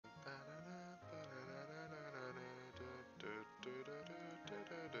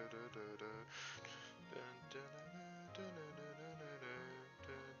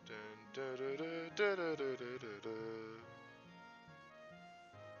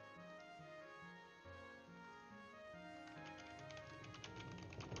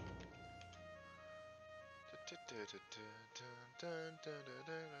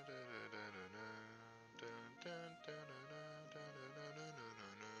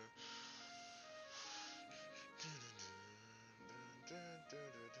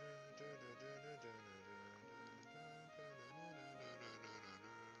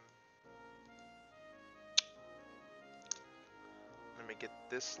Let me get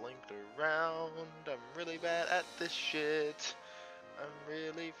this linked around. I'm really bad at this shit. I'm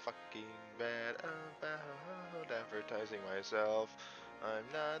really fucking bad about advertising myself. I'm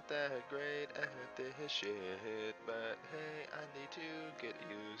not that great at this shit, but hey, I need to get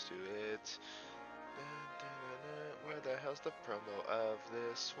used to it. Where the hell's the promo of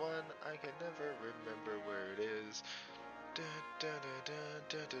this one? I can never remember where it is.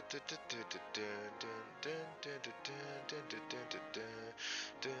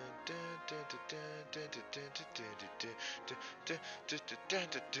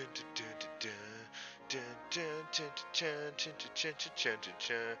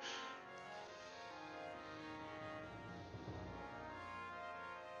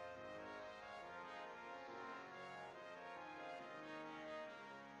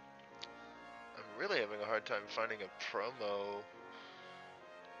 I'm really having a hard time finding a promo.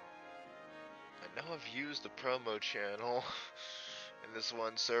 I know I've used the promo channel in this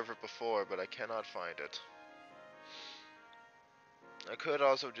one server before, but I cannot find it. I could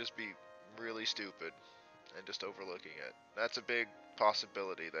also just be really stupid and just overlooking it. That's a big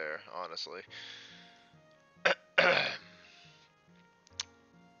possibility there, honestly.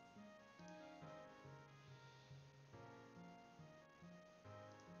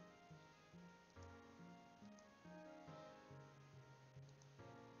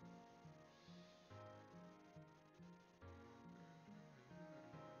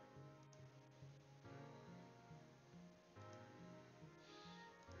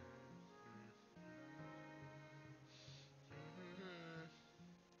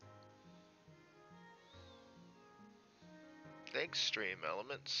 Thanks, Stream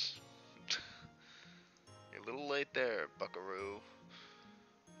Elements. You're a little late there, buckaroo.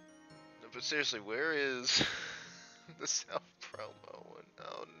 No, but seriously, where is the self-promo one?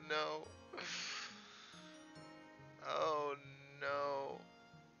 Oh no. Oh no.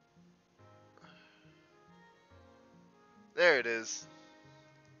 There it is.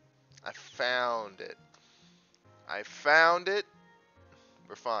 I found it. I found it.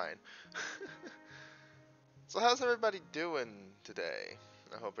 We're fine. So how's everybody doing today?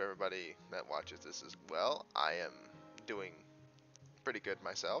 I hope everybody that watches this is well. I am doing pretty good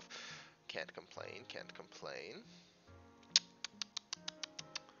myself. Can't complain, can't complain.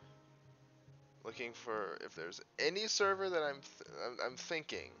 Looking for if there's any server that I'm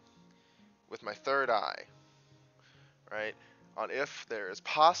thinking with my third eye, right? On if there is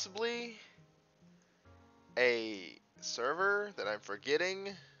possibly a server that I'm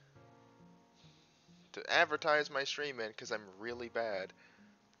forgetting to advertise my stream in because I'm really bad.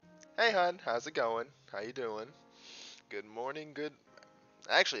 Hey hun, how's it going? How you doing? Good morning, good...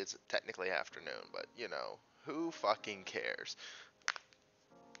 Actually, it's technically afternoon, but you know, who fucking cares?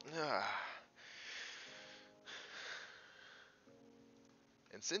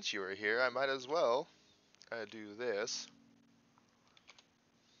 And since you are here, I might as well do this.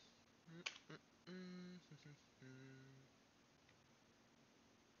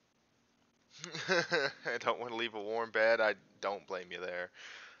 I don't want to leave a warm bed. I don't blame you there.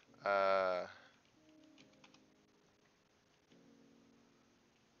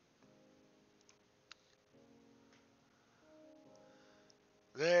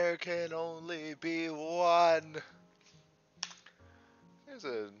 There can only be one. There's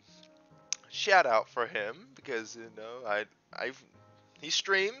a shout out for him because you know he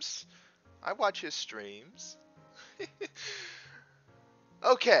streams. I watch his streams.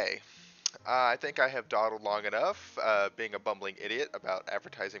 Okay. I think I have dawdled long enough, being a bumbling idiot about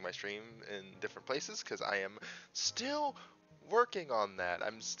advertising my stream in different places, because I am still working on that.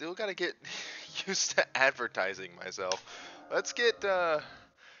 I'm still gotta get used to advertising myself. Let's get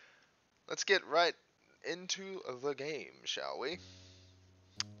right into the game, shall we?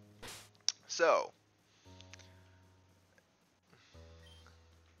 So,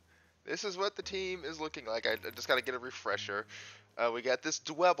 this is what the team is looking like. I just gotta get a refresher. We got this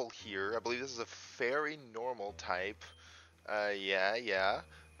Dwebble here. I believe this is a fairy normal type. Yeah.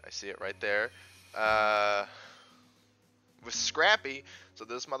 I see it right there. With Scrappy, so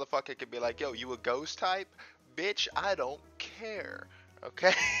this motherfucker could be like, yo, you a ghost type? Bitch, I don't care.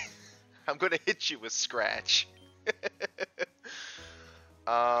 Okay? I'm gonna hit you with Scratch.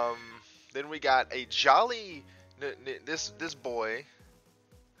 Then we got a jolly, this boy.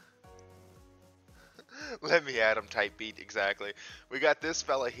 Let me Adam type beat, exactly. We got this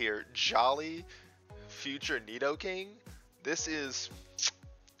fella here, Jolly Future Nidoking. This is,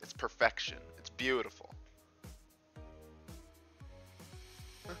 it's perfection. It's beautiful.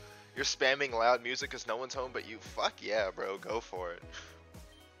 You're spamming loud music because no one's home but you. Fuck yeah, bro. Go for it.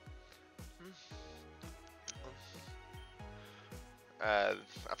 I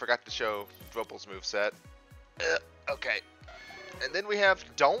forgot to show Dwibbles moveset. Okay. And then we have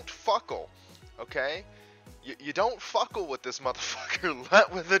Don't Fuckle. Okay? You don't fuckle with this motherfucker.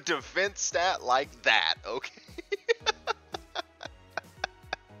 Not with a defense stat like that, okay?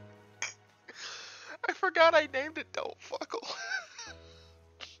 I forgot I named it Don't Fuckle.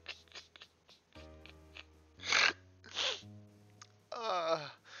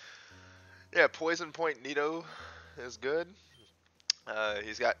 Yeah, Poison Point Nido is good.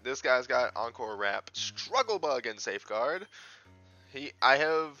 This guy's got Encore Wrap, Struggle Bug, and Safeguard. I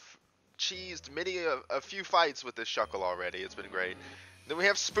have cheesed a few fights with this Shuckle already. It's been great. Then we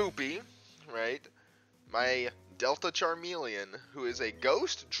have Spoopy, right? My Delta Charmeleon, who is a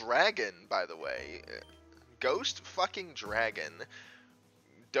Ghost Dragon, by the way. Ghost fucking Dragon.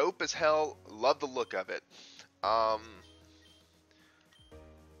 Dope as hell. Love the look of it.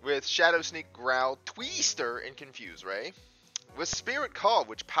 With Shadow Sneak, Growl, Twister, and Confuse Ray. With Spirit Call,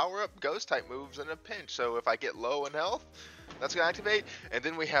 which power up Ghost type moves in a pinch. So if I get low in health, that's going to activate. And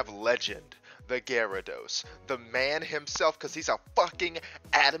then we have Legend, the Gyarados, the man himself, because he's a fucking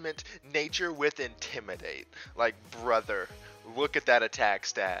adamant nature with Intimidate. Like, brother, look at that attack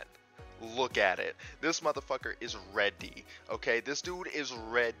stat. Look at it. This motherfucker is ready. Okay, this dude is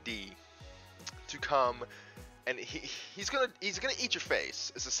ready to come. And he's gonna eat your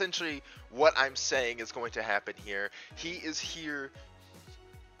face. It's essentially what I'm saying is going to happen here. He is here.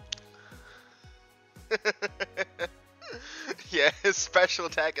 Yeah, his special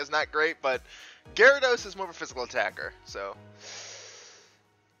attack is not great, but Gyarados is more of a physical attacker. So,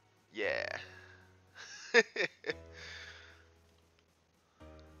 yeah.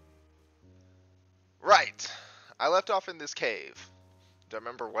 Right. I left off in this cave. Do I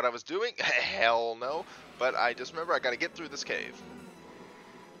remember what I was doing? Hell no. But I just remember I gotta get through this cave.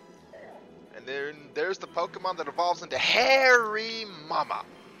 And then there's the Pokemon that evolves into Hairy Mama.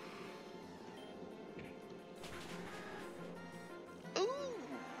 Ooh.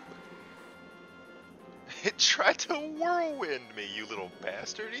 It tried to whirlwind me, you little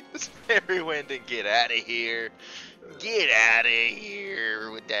bastard. Eat this fairy wind and get out of here. Get out of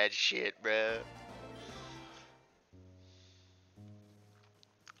here with that shit, bruh.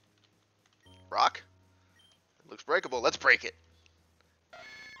 Rock? It looks breakable. Let's break it.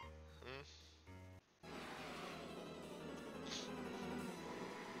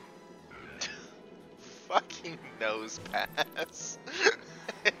 Fucking nose pass.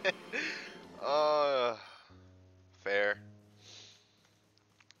 Fair.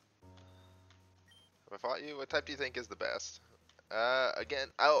 Have I fought you? What type do you think is the best? Again,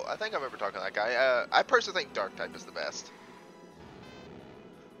 oh, I think I remember talking to that guy. I personally think Dark type is the best.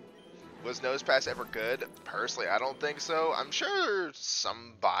 Was Nosepass ever good? Personally, I don't think so. I'm sure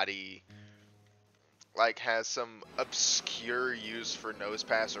somebody like has some obscure use for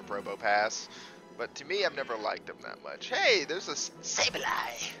Nosepass or Probopass, but to me, I've never liked them that much. Hey, there's a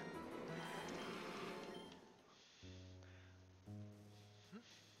Sableye.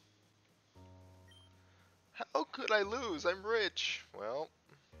 How could I lose? I'm rich. Well,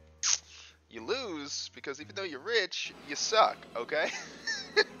 you lose because even though you're rich, you suck, okay?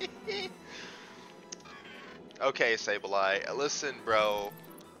 Okay, Sableye, listen, bro.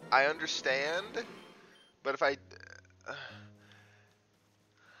 I understand, but if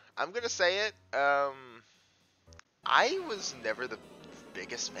I'm gonna say it, I was never the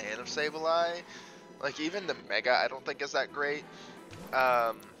biggest fan of Sableye. Like, even the Mega I don't think is that great.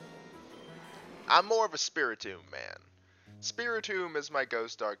 I'm more of a Spiritomb man. Spiritomb is my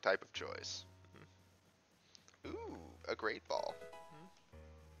Ghost Dark type of choice. Ooh, a Great Ball.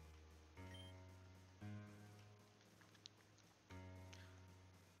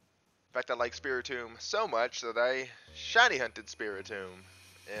 In fact, I like Spiritomb so much that I shiny hunted Spiritomb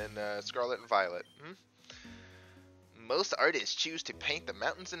in Scarlet and Violet. Most artists choose to paint the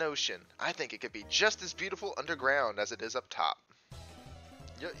mountains and ocean. I think it could be just as beautiful underground as it is up top.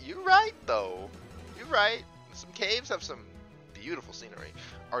 You're right, though. You're right. Some caves have some beautiful scenery.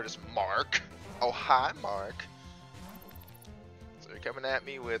 Artist Mark. Oh, hi, Mark. So you're coming at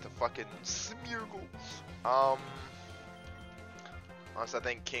me with a fucking Smeargle. Honestly, I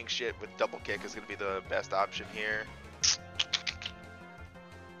think king shit with double kick is going to be the best option here.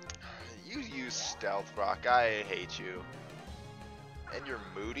 You use stealth rock. I hate you. And you're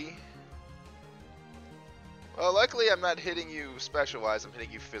moody. Well, luckily I'm not hitting you special-wise. I'm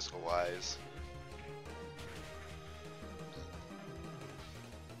hitting you physical-wise.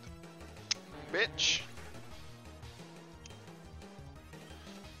 Bitch.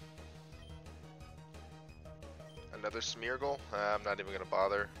 Another Smeargle? I'm not even gonna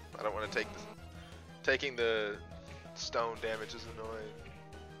bother. I don't want to take the... Taking the stone damage is annoying.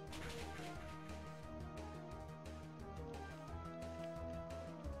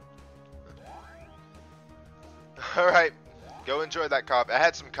 Alright, go enjoy that coffee. I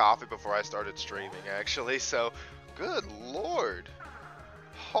had some coffee before I started streaming, actually, so... Good lord.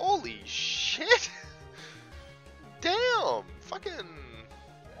 Holy shit. Damn. Fucking...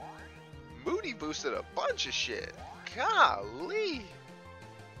 Moody boosted a bunch of shit. Golly.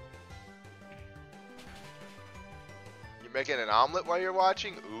 You making an omelet while you're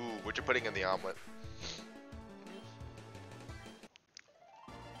watching? Ooh, what you putting in the omelet?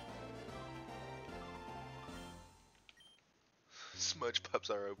 Smudge pups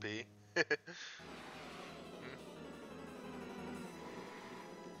are OP.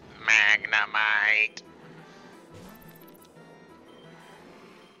 Magnemite.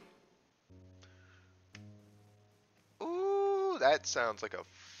 Ooh, that sounds like a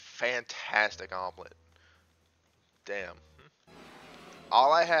fantastic omelet. Damn.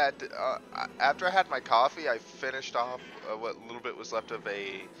 All I had, after I had my coffee, I finished off what little bit was left of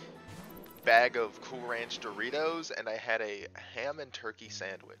a bag of Cool Ranch Doritos, and I had a ham and turkey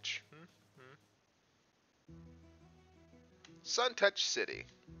sandwich. Sun Touch City.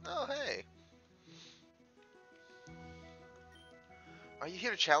 Oh, hey. Are you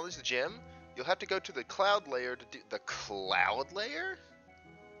here to challenge the gym? You'll have to go to the cloud layer to do... The cloud layer?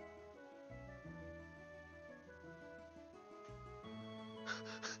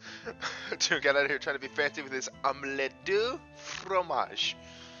 Dude got out of here trying to be fancy with his omelette de fromage.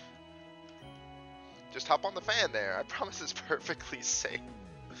 Just hop on the fan there. I promise it's perfectly safe.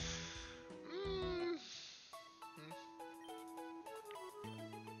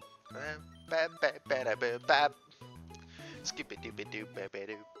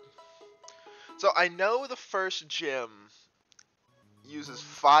 So I know the first gym uses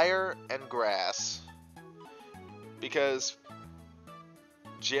fire and grass because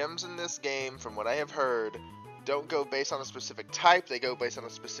gyms in this game, from what I have heard, don't go based on a specific type, they go based on a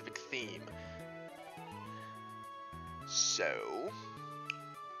specific theme. So,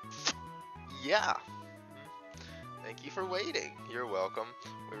 yeah. Thank you for waiting. You're welcome.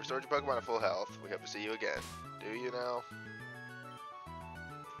 We restored your Pokemon to full health. We hope to see you again. Do you now?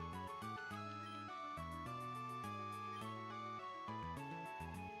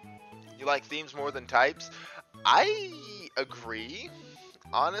 You like themes more than types? I agree.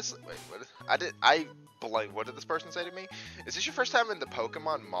 Honestly, wait, what did this person say to me? Is this your first time in the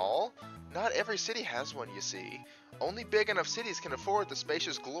Pokemon Mall? Not every city has one, you see. Only big enough cities can afford the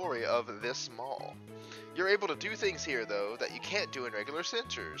spacious glory of this mall. You're able to do things here, though, that you can't do in regular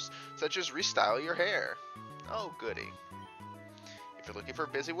centers, such as restyle your hair. Oh, goody. If you're looking for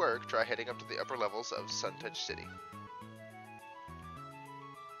busy work, try heading up to the upper levels of Sun Touch City.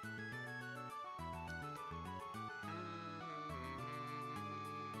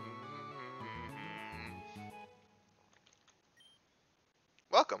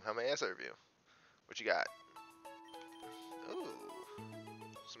 Welcome, how may I serve you? What you got? Ooh,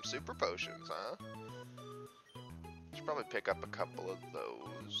 some super potions, huh? Should probably pick up a couple of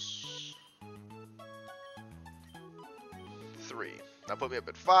those. 3. That'll put me up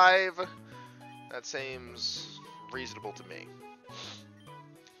at 5. That seems reasonable to me.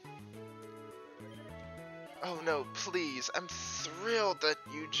 Oh no, please! I'm thrilled that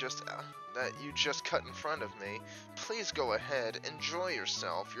you just cut in front of me. Please go ahead, enjoy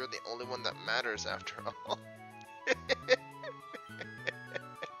yourself. You're the only one that matters after all.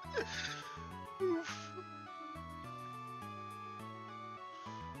 Oof.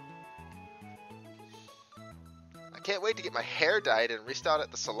 I can't wait to get my hair dyed and restyled at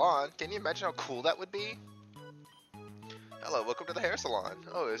the salon. Can you imagine how cool that would be? Hello, welcome to the hair salon.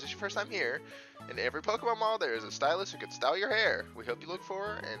 Oh, is this your first time here? In every Pokemon Mall, there is a stylist who can style your hair. We hope you look for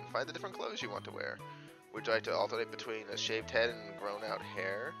her and find the different clothes you want to wear. Would you like to alternate between a shaved head and grown out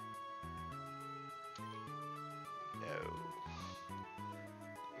hair? No.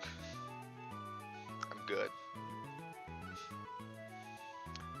 I'm good.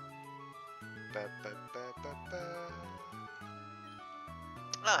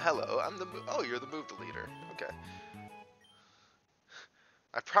 Ah, hello. Oh, you're the move leader. Okay.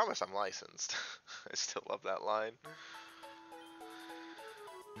 I promise I'm licensed. I still love that line.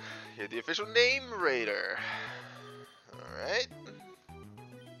 You're the official name raider. Alright.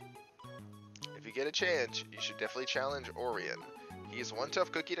 If you get a chance, you should definitely challenge Orion. He's one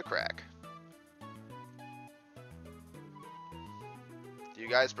tough cookie to crack. Do you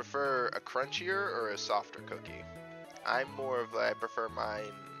guys prefer a crunchier or a softer cookie? I'm more of I prefer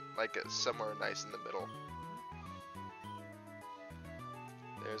mine like somewhere nice in the middle.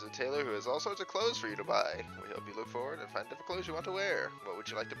 There's a tailor who has all sorts of clothes for you to buy. We hope you look forward and find different clothes you want to wear. What would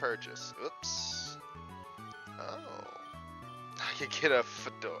you like to purchase? Oops. Oh. I could get a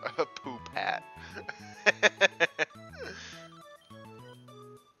fedora, a poop hat.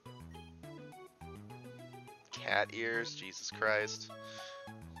 Cat ears, Jesus Christ.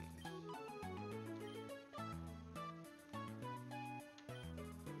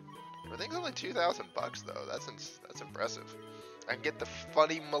 Everything's only $2,000 though. That's impressive. I can get the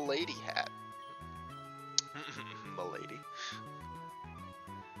funny Milady hat. Milady.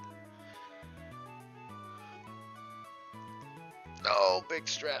 Oh, big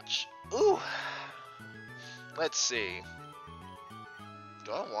stretch. Ooh. Let's see.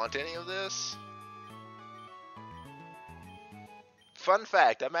 Do I want any of this? Fun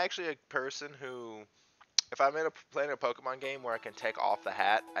fact, I'm actually a person who, if I'm playing a Pokemon game where I can take off the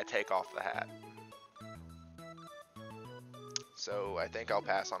hat, I take off the hat. So I think I'll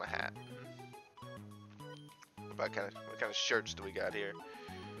pass on a hat. What kind of shirts do we got here?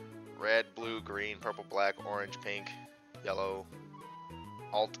 Red, blue, green, purple, black, orange, pink, yellow,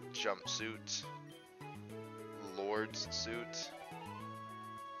 alt jumpsuit, lord's suit.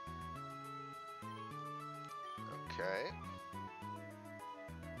 Okay.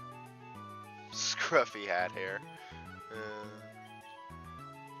 Scruffy hat hair.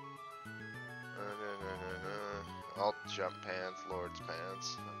 Alt jump pants, lord's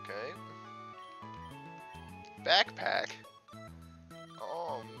pants. Okay. Backpack.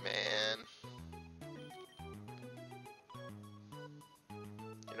 Oh man.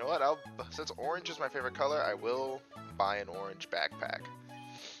 You know what? Since orange is my favorite color, I will buy an orange backpack.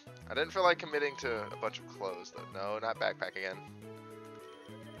 I didn't feel like committing to a bunch of clothes though. No, not backpack again.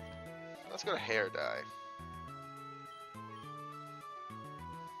 Let's go to hair dye.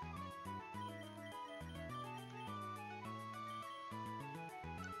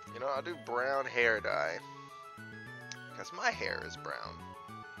 You know, I'll do brown hair dye. Because my hair is brown.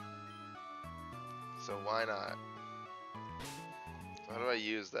 So why not? So how do I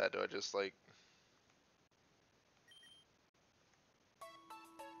use that? Do I just like...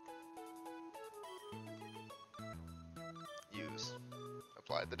 use.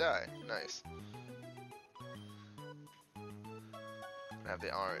 Apply the dye. Nice. I have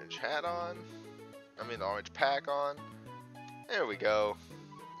the orange hat on. I mean the orange pack on. There we go.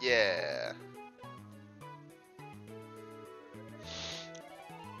 Yeah.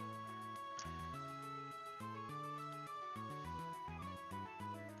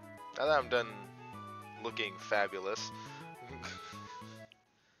 Now that I'm done looking fabulous,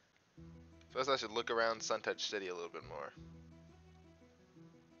 suppose I should look around Suntouch City a little bit more.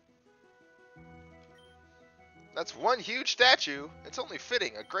 That's one huge statue. It's only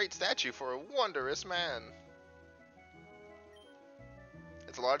fitting, a great statue for a wondrous man.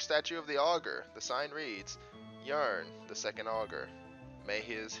 It's a large statue of the augur. The sign reads, Yarn, the second augur. May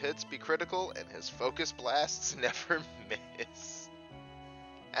his hits be critical and his focus blasts never miss.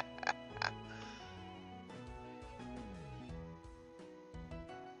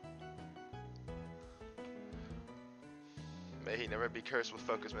 May he never be cursed with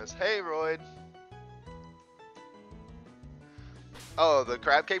focus miss. Hey, Royd. Oh, the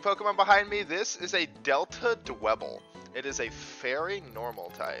crab cake Pokemon behind me. This is a Delta Dwebble. It is a fairy normal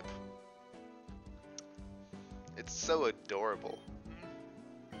type. It's so adorable.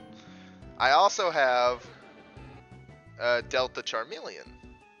 I also have a Delta Charmeleon,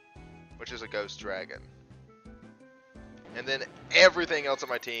 which is a ghost dragon. And then everything else on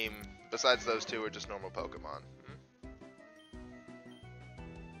my team, besides those two, are just normal Pokemon.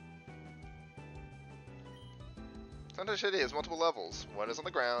 Suntouch City has multiple levels. One is on the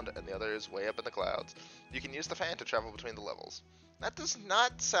ground, and the other is way up in the clouds. You can use the fan to travel between the levels. That does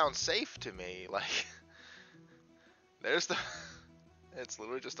not sound safe to me. Like, there's the... It's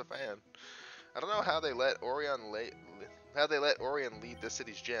literally just a fan. I don't know how they let Orion lead this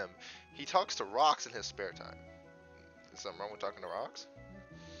city's gym. He talks to rocks in his spare time. Is something wrong with talking to rocks?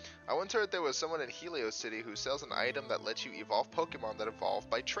 I once heard there was someone in Helios City who sells an item that lets you evolve Pokemon that evolve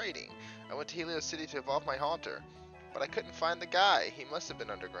by trading. I went to Helios City to evolve my Haunter, but I couldn't find the guy. He must have been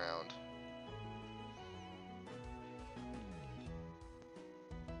underground.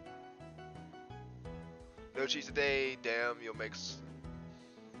 No cheese today. Damn, you'll make.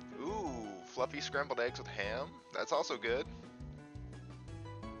 Ooh, fluffy scrambled eggs with ham. That's also good.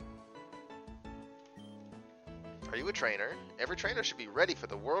 Are you a trainer? Every trainer should be ready for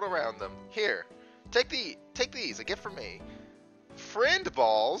the world around them. Here, take these. A gift from me. Friend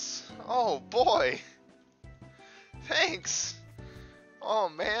balls? Oh boy. Thanks. Oh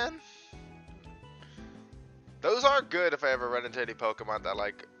man. Those are good if I ever run into any Pokemon that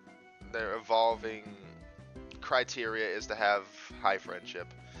like their evolving criteria is to have high friendship.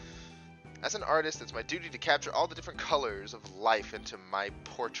 As an artist, it's my duty to capture all the different colors of life into my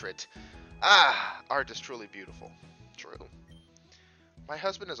portrait. Ah, art is truly beautiful. True. My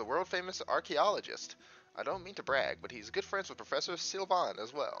husband is a world-famous archaeologist. I don't mean to brag, but he's good friends with Professor Sylvan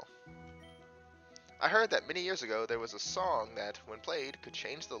as well. I heard that many years ago there was a song that, when played, could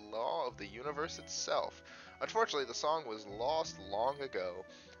change the law of the universe itself. Unfortunately, the song was lost long ago.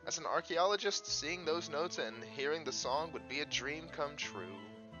 As an archaeologist, seeing those notes and hearing the song would be a dream come true.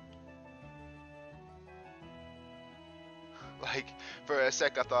 Like, for a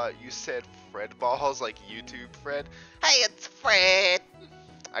sec I thought you said Fred Balls, like YouTube Fred. Hey, it's Fred!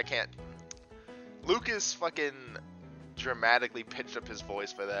 I can't. Lucas fucking dramatically pitched up his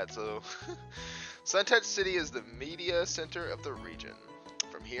voice for that, so... Suntouch City is the media center of the region.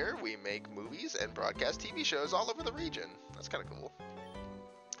 From here, we make movies and broadcast TV shows all over the region. That's kind of cool.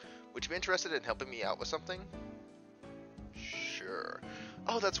 Would you be interested in helping me out with something? Sure.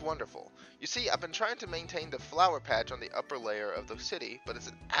 Oh, that's wonderful. You see, I've been trying to maintain the flower patch on the upper layer of the city, but it's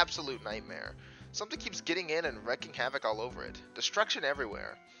an absolute nightmare. Something keeps getting in and wreaking havoc all over it. Destruction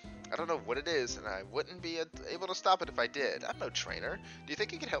everywhere. I don't know what it is, and I wouldn't be able to stop it if I did. I'm no trainer. Do you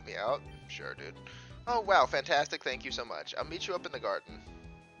think you can help me out? Sure, dude. Oh, wow, fantastic. Thank you so much. I'll meet you up in the garden.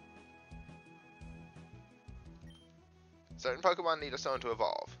 Certain Pokemon need a stone to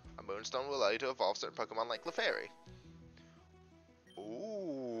evolve. A Moonstone will allow you to evolve certain Pokemon like Clefairy.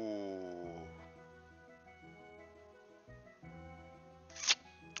 Ooh.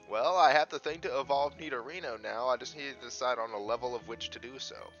 Well, I have the thing to evolve Nidorino now. I just need to decide on a level of which to do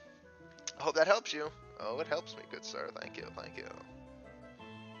so. I hope that helps you. Oh, it helps me, good sir. Thank you, thank you.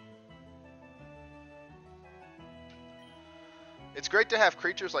 It's great to have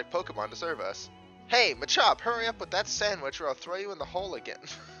creatures like Pokemon to serve us. Hey, Machop, hurry up with that sandwich or I'll throw you in the hole again.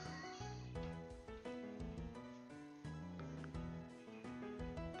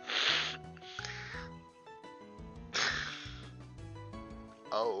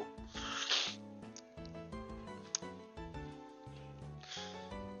 Oh.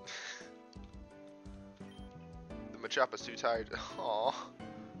 The Machop is too tired. Aww.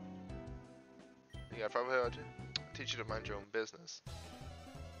 You gotta probably teach you to mind your own business.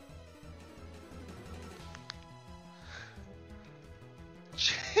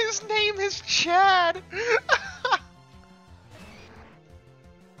 His name is Chad!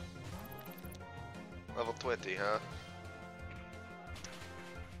 Level 20, huh?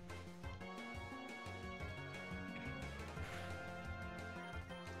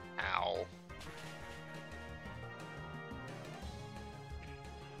 Ow.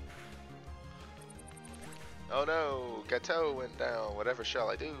 Oh no, Gateau went down. Whatever shall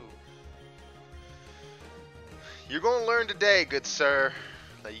I do? You're gonna learn today, good sir,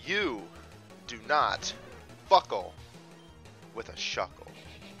 that you do not buckle with a shuckle.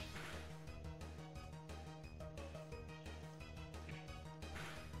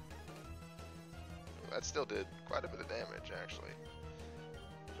 Well, that still did quite a bit of damage, actually.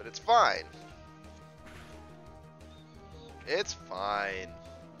 But it's fine. It's fine.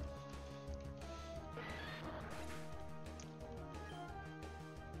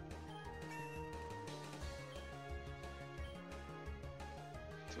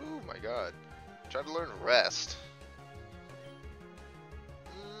 Oh my god. Try to learn rest.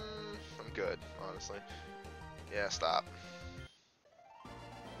 I'm good, honestly. Yeah, stop.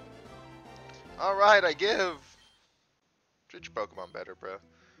 Alright, I give. Treat your Pokemon better, bro.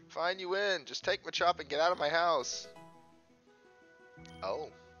 Fine, you win. Just take Machop and get out of my house. Oh.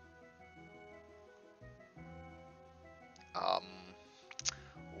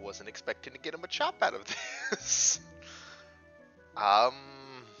 Wasn't expecting to get a Machop out of this.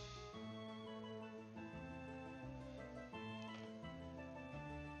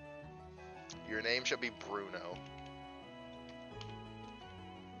 Your name shall be Bruno.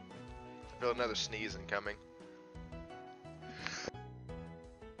 I feel another sneeze incoming.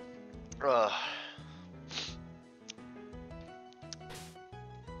 Ugh.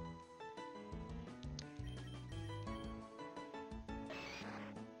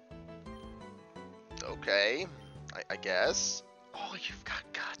 Okay, I guess. Oh, you've got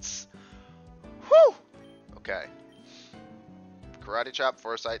guts. Whew! Okay. Karate Chop,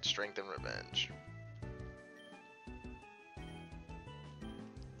 Foresight, Strength, and Revenge.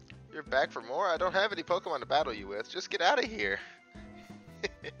 You're back for more? I don't have any Pokemon to battle you with. Just get out of here.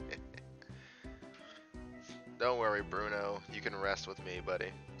 Don't worry, Bruno. You can rest with me,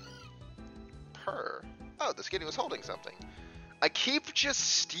 buddy. Purr. Oh, the Skitty was holding something. I keep just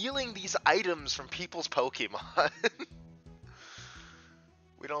stealing these items from people's Pokemon.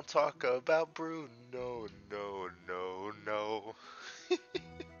 We don't talk about Bruno. No, no, no.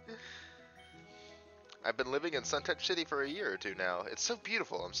 I've been living in Suntouch City for a year or two now. It's so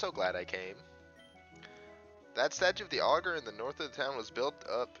beautiful. I'm so glad I came. That statue of the augur in the north of the town was built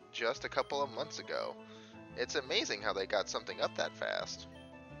up just a couple of months ago. It's amazing how they got something up that fast.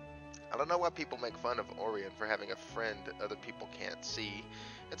 I don't know why people make fun of Orion for having a friend other people can't see.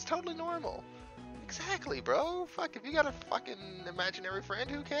 It's totally normal. Exactly, bro. Fuck, if you got a fucking imaginary friend,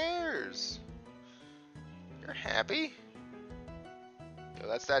 who cares? You're happy. Yo,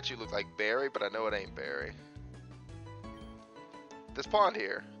 that statue looked like Barry, but I know it ain't Barry. This pond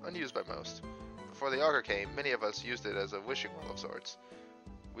here, unused by most. Before the augur came, many of us used it as a wishing well of sorts.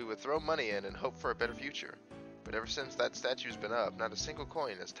 We would throw money in and hope for a better future. But ever since that statue's been up, not a single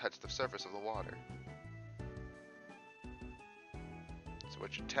coin has touched the surface of the water. So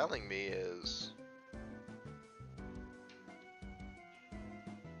what you're telling me is...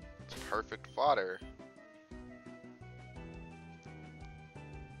 it's perfect fodder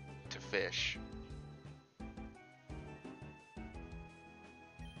to fish.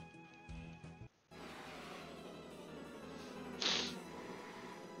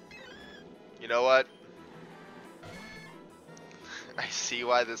 You know what? I see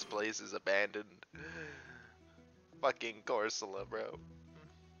why this place is abandoned. Fucking Corsola, bro.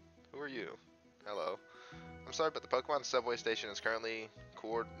 Who are you? Hello. I'm sorry, but the Pokemon subway station is currently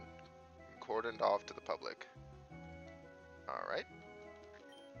cordoned off to the public. Alright.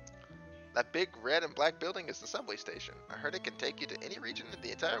 That big red and black building is the subway station. I heard it can take you to any region in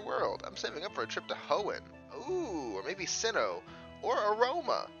the entire world. I'm saving up for a trip to Hoenn. Ooh, or maybe Sinnoh. Or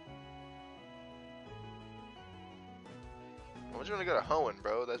Aroma. Why would you want to go to Hoenn,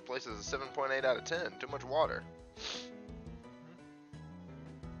 bro? That place is a 7.8 out of 10. Too much water.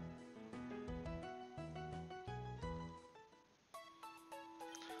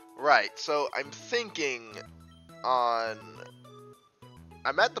 Right, so I'm thinking on...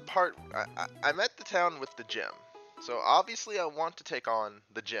 I'm at the part... I'm at the town with the gym. So obviously I want to take on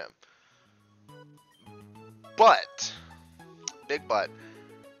the gym. But... big but.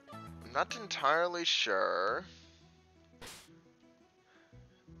 I'm not entirely sure...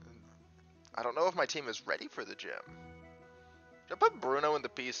 I don't know if my team is ready for the gym. Should I put Bruno in the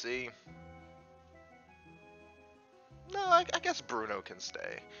PC? No, I guess Bruno can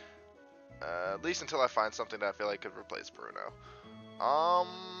stay. At least until I find something that I feel like could replace Bruno. I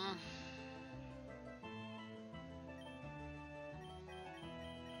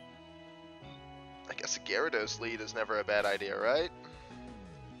guess a Gyarados lead is never a bad idea, right?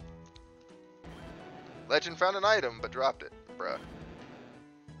 Legend found an item, but dropped it, bruh.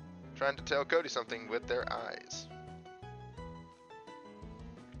 Trying to tell Cody something with their eyes.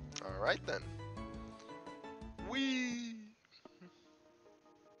 Alright then. Whee!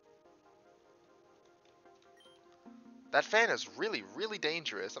 That fan is really, really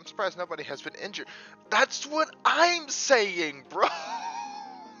dangerous. I'm surprised nobody has been injured. That's what I'm saying, bro!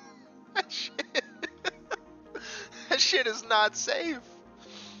 That shit, that shit is not safe.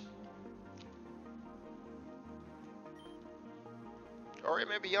 Ori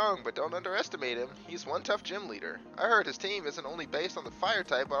may be young, but don't underestimate him. He's one tough gym leader. I heard his team isn't only based on the fire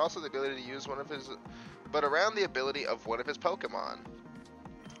type, but also the ability to use around the ability of one of his Pokemon.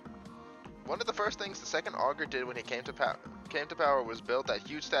 One of the first things the second augur did when he came to power was build that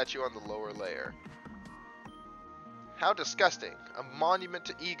huge statue on the lower layer. How disgusting. A monument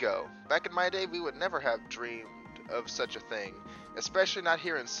to ego. Back in my day, we would never have dreamed of such a thing. Especially not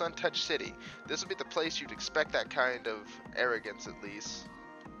here in Suntouch City. This would be the place you'd expect that kind of arrogance, at least.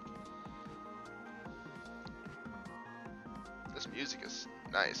 This music is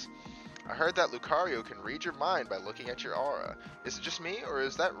nice. I heard that Lucario can read your mind by looking at your aura. Is it just me, or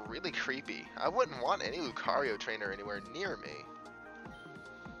is that really creepy? I wouldn't want any Lucario trainer anywhere near me.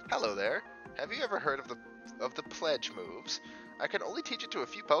 Hello there. Have you ever heard of the pledge moves? I can only teach it to a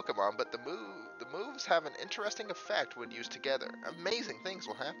few Pokemon, but the moves have an interesting effect when used together. Amazing things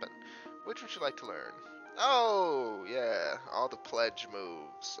will happen. Which would you like to learn? Oh, yeah, all the pledge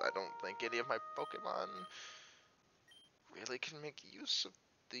moves. I don't think any of my Pokemon really can make use of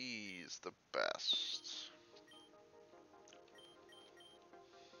these the best.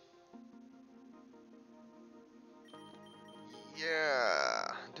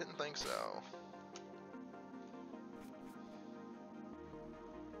 Yeah, didn't think so.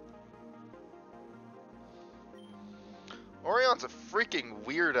 Orion's a freaking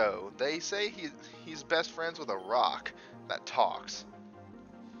weirdo. They say he's best friends with a rock that talks.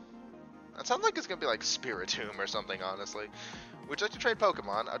 That sounds like it's gonna be like Spiritomb or something, honestly. Would you like to trade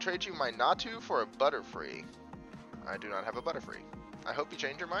Pokemon? I'll trade you my Natu for a Butterfree. I do not have a Butterfree. I hope you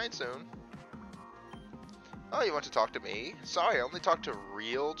change your mind soon. Oh, you want to talk to me? Sorry, I only talk to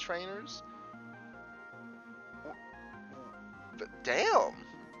real trainers. But damn.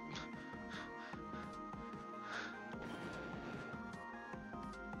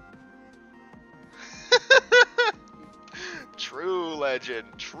 True, legend.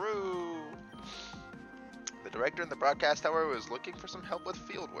 True. The director in the broadcast tower was looking for some help with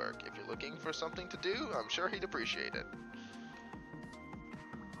field work. If you're looking for something to do, I'm sure he'd appreciate it.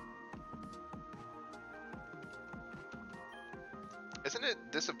 Isn't it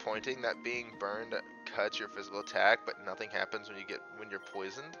disappointing that being burned cuts your physical attack, but nothing happens when you're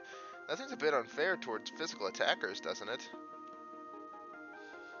poisoned? That seems a bit unfair towards physical attackers, doesn't it?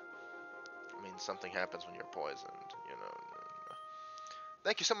 I mean, something happens when you're poisoned, you know.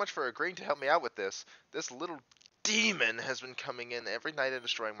 Thank you so much for agreeing to help me out with this. This little demon has been coming in every night and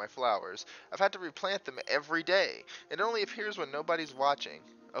destroying my flowers. I've had to replant them every day. It only appears when nobody's watching.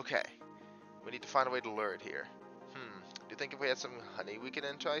 Okay, we need to find a way to lure it here. Do you think if we had some honey we could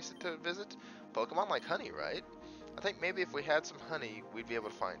entice it to visit? Pokemon like honey, right? I think maybe if we had some honey, we'd be able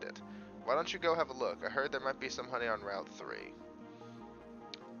to find it. Why don't you go have a look? I heard there might be some honey on Route 3.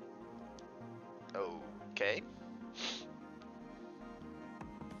 Okay.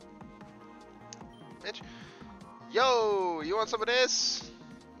 Bitch. Yo, you want some of this?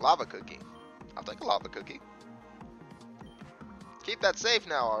 Lava cookie. I'll take a lava cookie. Keep that safe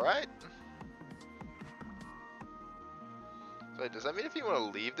now, alright? So does that mean if you want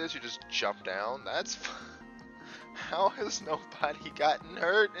to leave this, you just jump down? That's... How has nobody gotten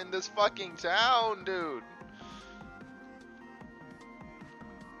hurt in this fucking town, dude?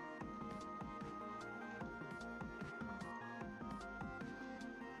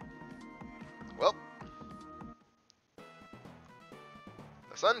 Well.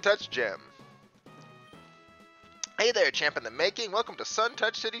 The Sun Touch Gym. Hey there, champ in the making. Welcome to Sun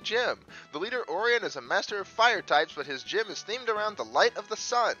Touch City Gym. The leader, Orion, is a master of fire types, but his gym is themed around the light of the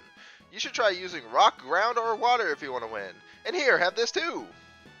sun. You should try using rock, ground, or water if you want to win. And here, have this too.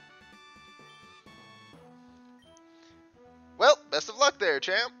 Well, best of luck there,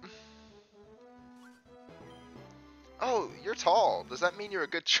 champ. Oh, you're tall. Does that mean you're a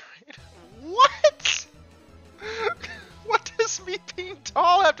good trainer? What? What does me being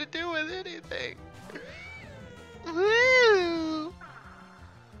tall have to do with anything? Woo!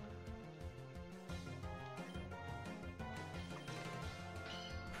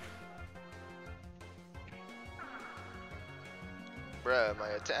 Bruh, my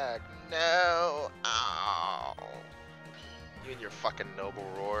attack. No! Ow! You and your fucking noble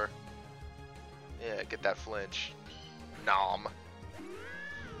roar. Yeah, get that flinch. Nom.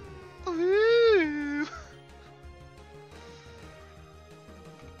 Woo!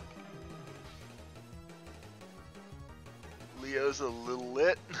 Leo's a little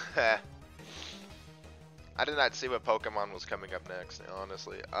lit. I did not see what Pokemon was coming up next,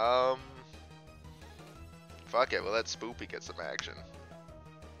 honestly. Fuck it, we'll let Spoopy get some action.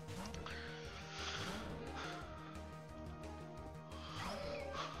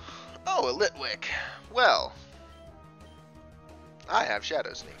 Oh, a Litwick. Well, I have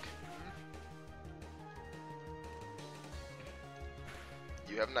Shadow Sneak.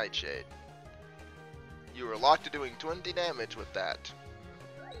 You have Nightshade. You are locked to doing 20 damage with that.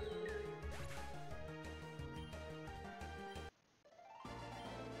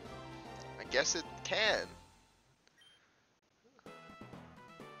 I guess it can.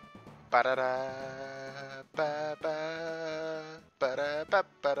 Ba-da-da, ba-ba, ba-da,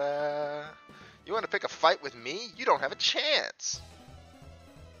 ba-ba-da. You want to pick a fight with me? You don't have a chance.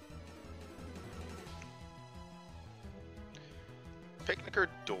 Picnicker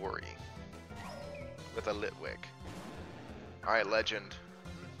Dory with a Litwick. Alright, legend.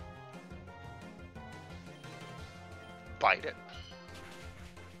 Bite it.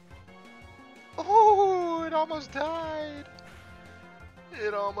 Oh, it almost died.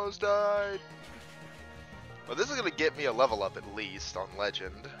 It almost died. Well, this is going to get me a level up at least on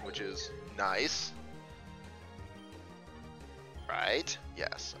Legend, which is nice. Right?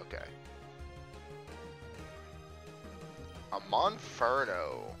 Yes, okay. A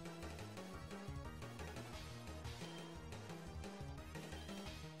Monferno.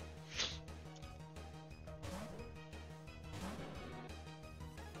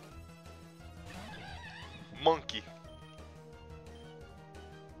 Monkey.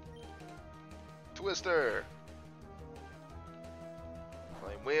 Twister.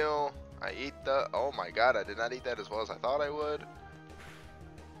 Flame wheel. I eat the... Oh my god, I did not eat that as well as I thought I would.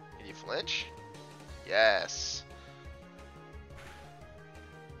 Can you flinch? Yes.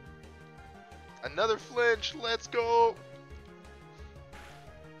 Another flinch. Let's go.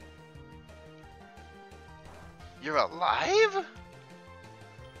 You're alive?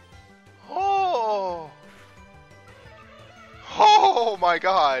 Oh. Oh my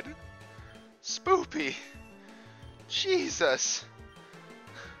god. Spoopy. Jesus.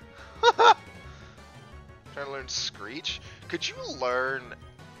 Trying to learn Screech. Could you learn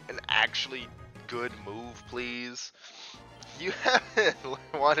an actually good move, please? You haven't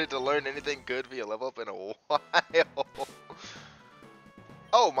wanted to learn anything good via level up in a while.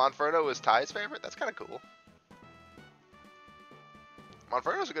 Oh, Monferno is Ty's favorite? That's kind of cool.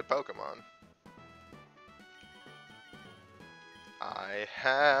 Monferno's a good Pokemon. I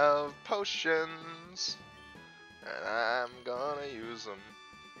have potions, and I'm gonna use them.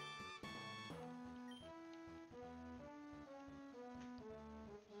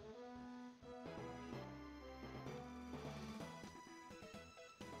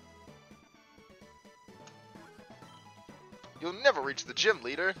 You'll never reach the gym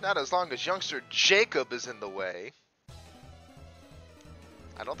leader, not as long as youngster Jacob is in the way.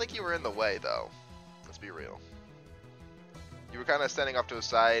 I don't think you were in the way, though. Let's be real. You were kind of standing off to a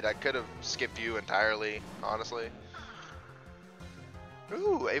side. I could have skipped you entirely, honestly.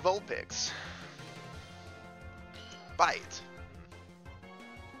 Ooh, a Vulpix. Bite.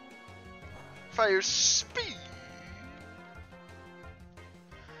 Fire speed.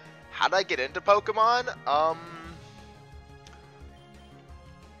 How'd I get into Pokemon?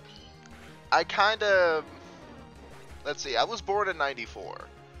 I kind of... Let's see, I was born in 94.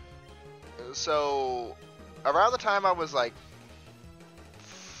 So, around the time I was like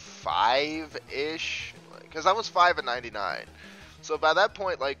 5-ish, because I was 5 in 99. So by that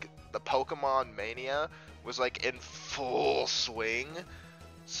point, like, the Pokemon mania was like in full swing.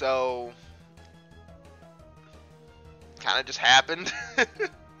 So, kind of just happened.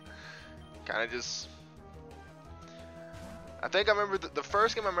 Kind of just... I think I remember the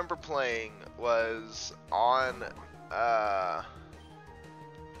first game I remember playing was on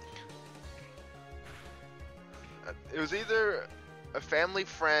it was either a family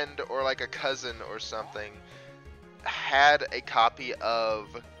friend or like a cousin or something had a copy of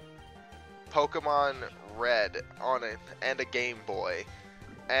Pokemon Red on it and a Game Boy,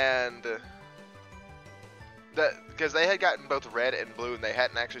 and that because they had gotten both Red and Blue and they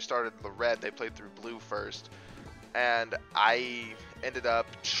hadn't actually started the Red, they played through Blue first. And I ended up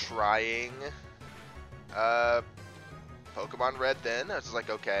trying Pokemon Red then. I was like,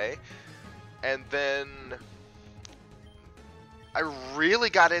 okay. And then I really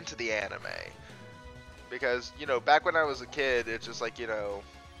got into the anime. Because, you know, back when I was a kid, it's just like, you know,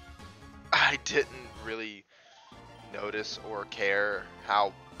 I didn't really notice or care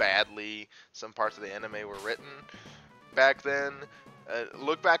how badly some parts of the anime were written back then.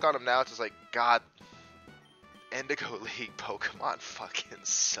 Look back on them now, it's just like, God, Indigo League Pokemon fucking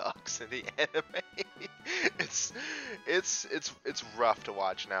sucks in the anime. it's rough to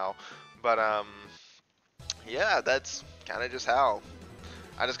watch now, but yeah, that's kind of just how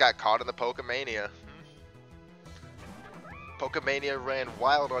I just got caught in the Pokemania. Pokemania ran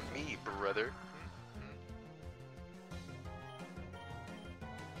wild on me, brother.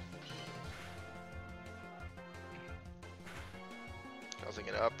 Causing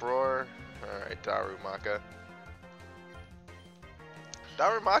an uproar. Alright, Darumaka.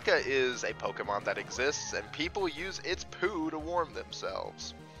 Darumaka is a Pokemon that exists, and people use its poo to warm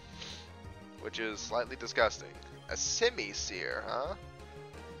themselves. Which is slightly disgusting. A Simisear, huh?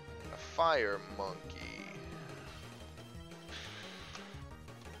 A Fire Monkey.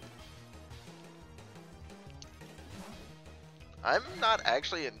 I'm not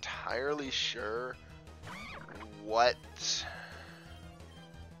actually entirely sure what,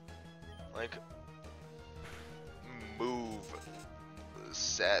 like, move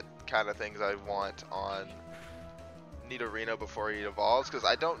set kind of things I want on Nidorino before he evolves, because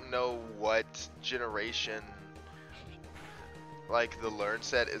I don't know what generation like the learn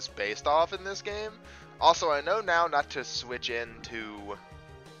set is based off in this game. Also, I know now not to switch into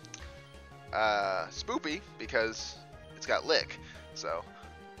Spoopy because it's got Lick. So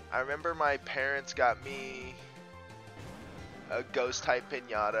I remember my parents got me a ghost type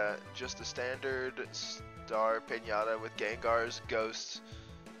pinata, just a standard star pinata with Gengar's ghost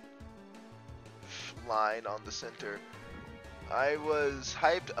line on the center. I was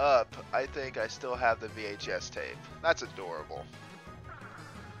hyped up. I think I still have the VHS tape. That's adorable.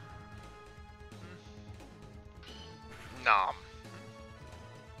 Nom.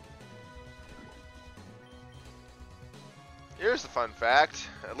 Here's the fun fact.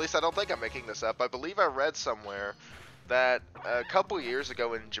 At least I don't think I'm making this up. I believe I read somewhere that a couple years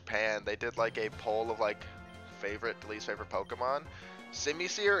ago in Japan, they did like a poll of like least favorite Pokemon.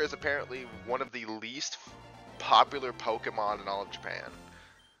 Simisear is apparently one of the least popular Pokemon in all of Japan.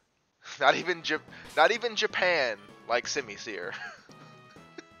 Not even Japan like Simisear.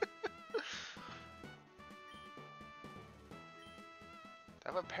 Do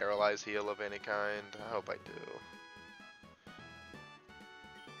I have a paralyzed heal of any kind? I hope I do.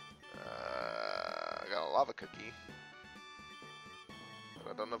 I got a lava cookie.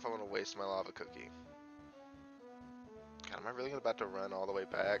 But I don't know if I want to waste my lava cookie. God, am I really about to run all the way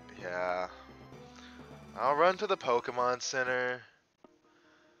back? Yeah. I'll run to the Pokemon Center.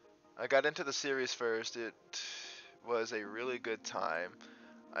 I got into the series first. It was a really good time.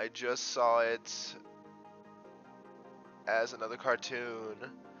 I just saw it as another cartoon,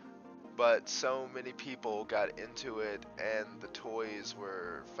 but so many people got into it and the toys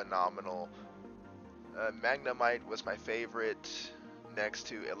were phenomenal. Magnemite was my favorite, next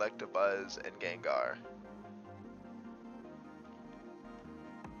to Electabuzz and Gengar.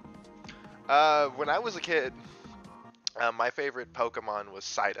 When I was a kid, my favorite Pokemon was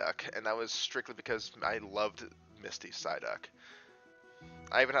Psyduck, and that was strictly because I loved Misty's Psyduck.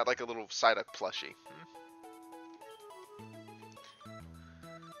 I even had like a little Psyduck plushie.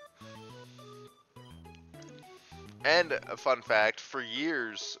 And a fun fact, for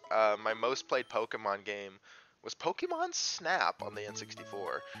years, my most played Pokemon game was Pokemon Snap on the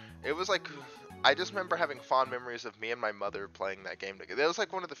N64. It was like, I just remember having fond memories of me and my mother playing that game together. It was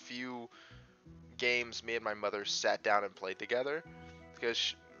like one of the few games me and my mother sat down and played together,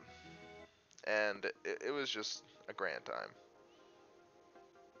 because it was just a grand time.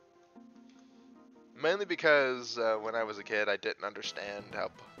 Mainly because when I was a kid, I didn't understand how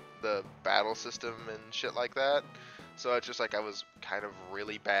the battle system and shit like that. So it's just like I was kind of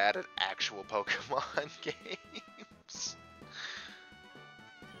really bad at actual Pokemon games.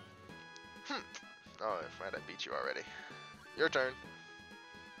 Oh, right, I beat you already. Your turn.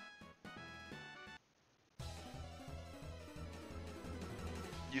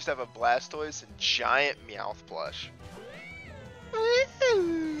 Used to have a Blastoise and giant Meowth plush.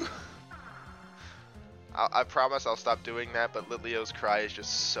 I promise I'll stop doing that, but Litlio's cry is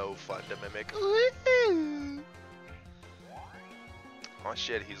just so fun to mimic. Oh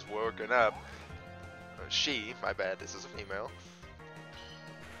shit, he's woken up. She, my bad, this is a female.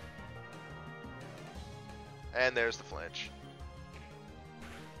 And there's the flinch.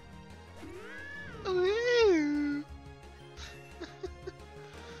 A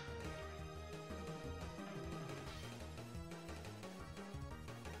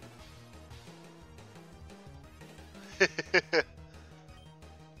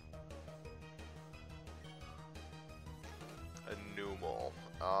Numel.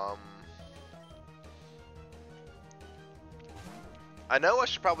 I know I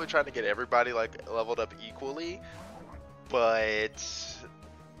should probably try to get everybody like leveled up equally, but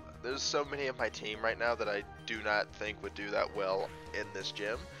there's so many of my team right now that I do not think would do that well in this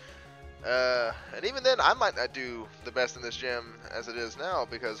gym. And even then, I might not do the best in this gym as it is now,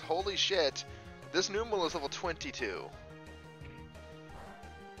 because holy shit, this Numel is level 22.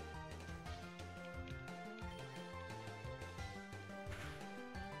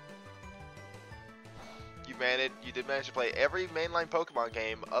 You did manage to play every mainline Pokemon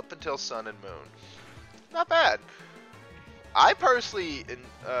game up until Sun and Moon. Not bad. I personally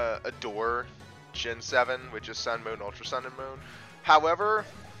adore Gen 7, which is Sun, Moon, Ultra Sun, and Moon. However,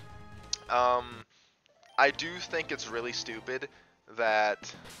 I do think it's really stupid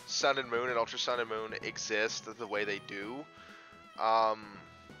that Sun and Moon and Ultra Sun and Moon exist the way they do.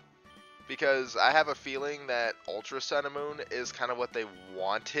 Because I have a feeling that Ultra Sun and Moon is kind of what they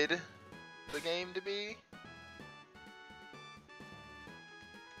wanted the game to be.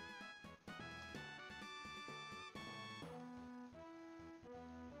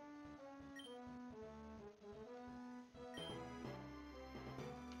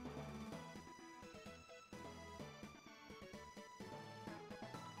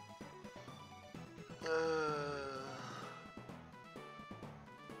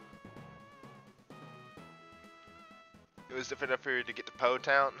 It was different enough period to get to Po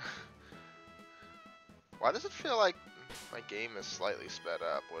Town. Why does it feel like my game is slightly sped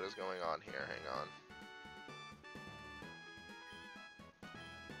up? What is going on here? Hang on.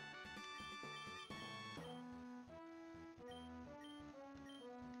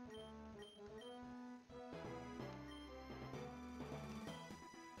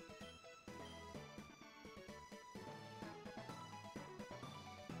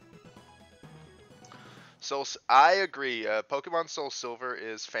 I agree. Pokemon Soul Silver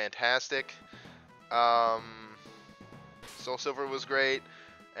is fantastic. Um, Soul Silver was great,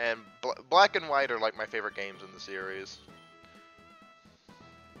 and Black and White are like my favorite games in the series.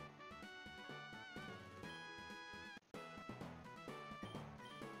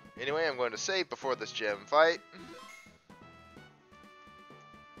 Anyway, I'm going to save before this gym fight.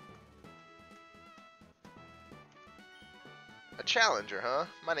 A challenger, huh?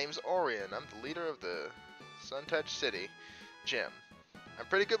 My name's Orion. I'm the leader of the Sun-Touched City gym. I'm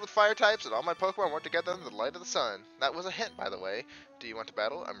pretty good with fire types, and all my Pokemon work together in the light of the sun. That was a hint, by the way. Do you want to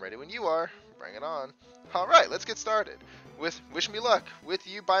battle? I'm ready when you are. Bring it on. Alright, let's get started. Wish me luck. With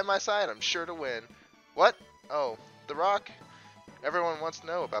you by my side, I'm sure to win. What? Oh, the Rock? Everyone wants to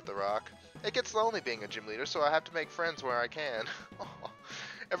know about the Rock. It gets lonely being a gym leader, so I have to make friends where I can.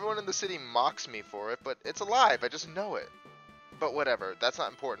 Everyone in the city mocks me for it, but it's alive. I just know it. But whatever, that's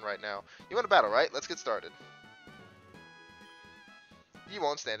not important right now. You want to battle, right? Let's get started. You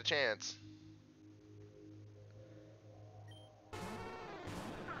won't stand a chance.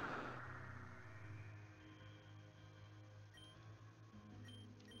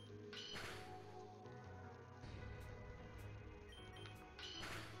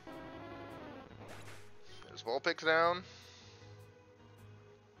 There's Vulpix down.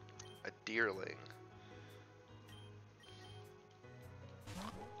 A Deerling.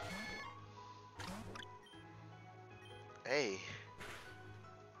 Hey.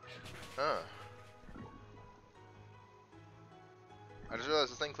 Huh. I just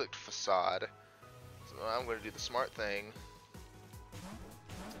realized this thing clicked Facade. So I'm going to do the smart thing.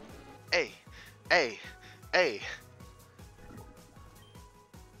 Hey. Hey. Hey.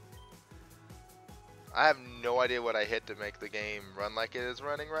 I have no idea what I hit to make the game run like it is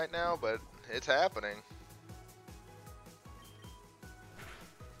running right now, but it's happening.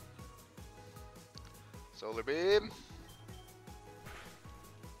 Solar Beam.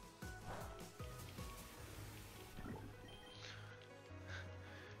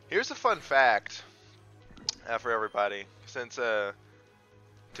 Here's a fun fact for everybody. Since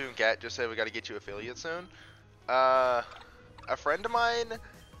Tooncat just said we got to get you affiliate soon. A friend of mine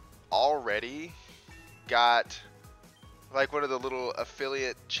already got like one of the little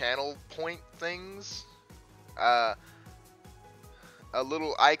affiliate channel point things. A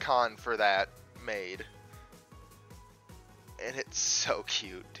little icon for that made. And it's so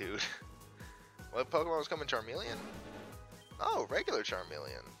cute, dude. What Pokemon was coming? Charmeleon? Oh, regular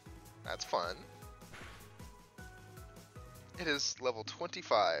Charmeleon. That's fun. It is level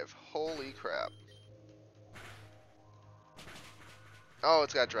 25. Holy crap. Oh,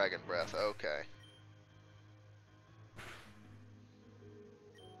 it's got Dragon Breath. Okay.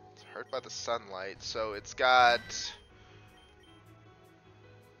 It's hurt by the sunlight, so it's got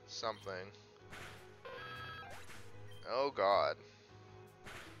something. Oh god.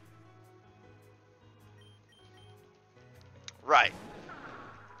 Right.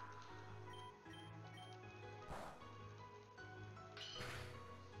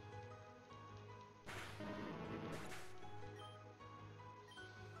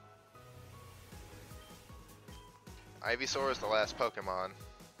 Ivysaur is the last Pokemon.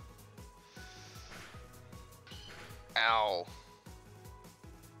 Ow.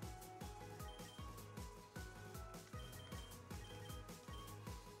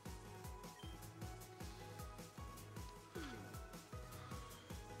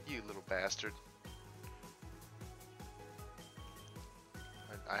 You little bastard.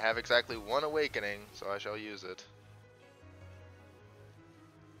 I have exactly one awakening, so I shall use it.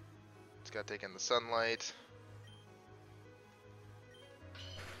 It's got to take in the sunlight.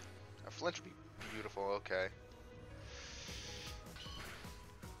 A flinch would be beautiful, okay.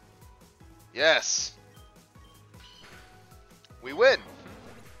 Yes! We win!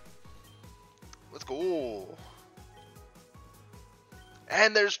 Let's go!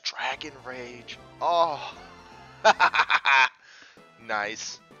 And there's Dragon Rage. Oh!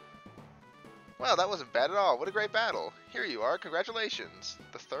 Nice. Wow, that wasn't bad at all. What a great battle. Here you are. Congratulations.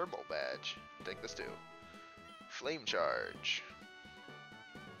 The thermal badge. Take this too. Flame Charge.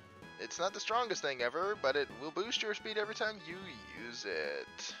 It's not the strongest thing ever, but it will boost your speed every time you use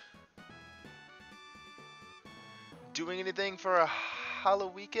it. Doing anything for a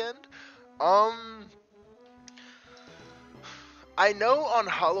Halloween weekend? I know on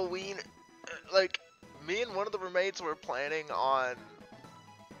Halloween, like, me and one of the roommates were planning on,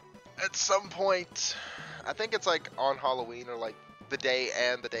 at some point, I think it's like on Halloween or like the day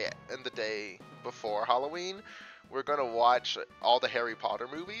before Halloween, we're gonna watch all the Harry Potter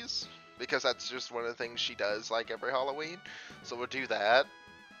movies, because that's just one of the things she does like every Halloween. So we'll do that,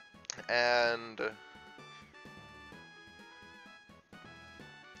 and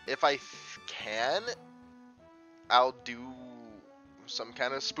if I can, I'll do some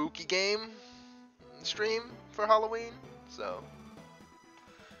kind of spooky game stream for Halloween. So,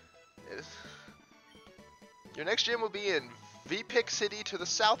 your next gym will be in VPIC City to the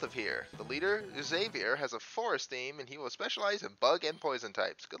south of here. The leader, Xavier, has a forest theme and he will specialize in bug and poison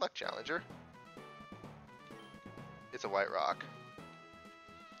types. Good luck, Challenger. It's a white rock.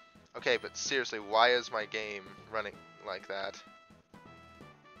 Okay, but seriously, why is my game running like that?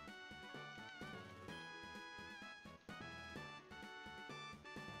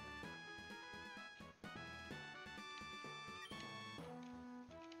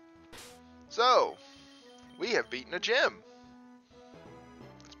 So, we have beaten a gym.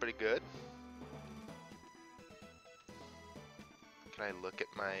 That's pretty good. Can I look at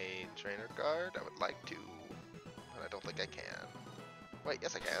my trainer card? I would like to, but I don't think I can. Wait,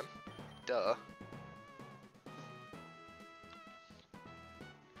 yes I can. Duh.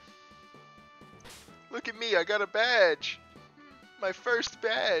 Look at me, I got a badge! My first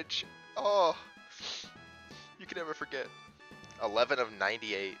badge! Oh, you can never forget. 11 of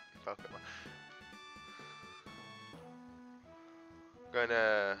 98 Pokemon.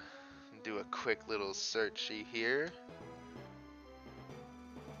 Gonna do a quick little searchy here.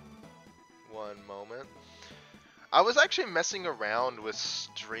 One moment. I was actually messing around with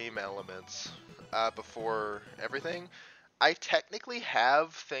stream elements before everything. I technically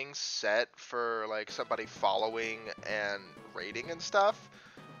have things set for like somebody following and rating and stuff,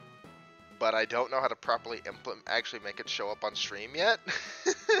 but I don't know how to properly actually make it show up on stream yet.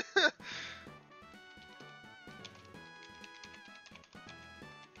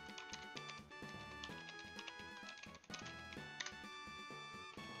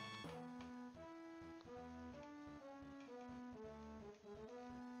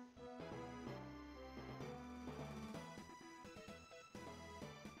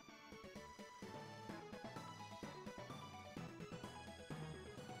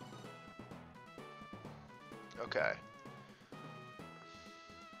 Okay.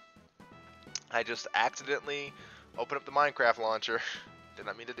 I just accidentally opened up the Minecraft launcher. Did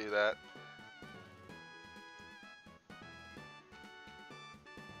not mean to do that.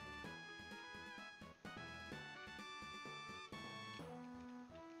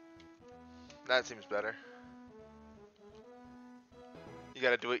 That seems better. You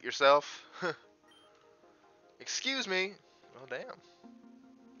gotta do it yourself? Excuse me. Oh, damn.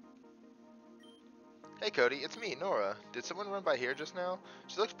 Hey Cody, it's me, Nora. Did someone run by here just now?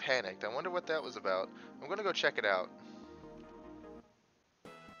 She looked panicked. I wonder what that was about. I'm gonna go check it out.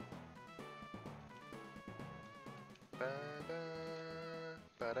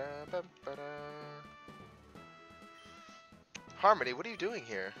 Harmony, what are you doing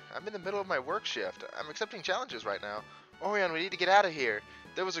here? I'm in the middle of my work shift. I'm accepting challenges right now. Orion, we need to get out of here.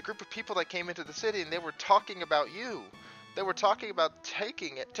 There was a group of people that came into the city and they were talking about you. They were talking about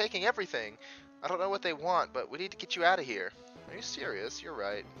taking everything. I don't know what they want, but we need to get you out of here. Are you serious? You're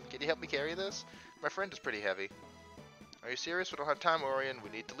right. Can you help me carry this? My friend is pretty heavy. Are you serious? We don't have time, Orion. We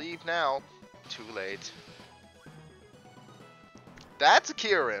need to leave now. Too late. That's a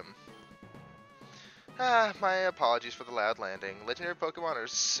Kyurem. My apologies for the loud landing. Legendary Pokemon are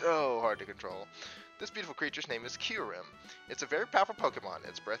so hard to control. This beautiful creature's name is Kyurem. It's a very powerful Pokemon.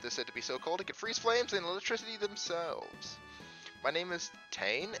 Its breath is said to be so cold it can freeze flames and electricity themselves. My name is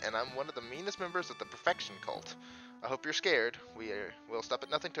Tane, and I'm one of the meanest members of the Perfection Cult. I hope you're scared. We'll stop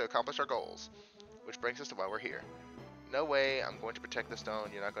at nothing to accomplish our goals. Which brings us to why we're here. No way, I'm going to protect the stone.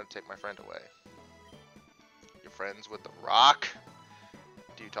 You're not going to take my friend away. You're friends with the rock?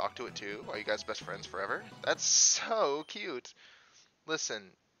 Do you talk to it too? Are you guys best friends forever? That's so cute. Listen,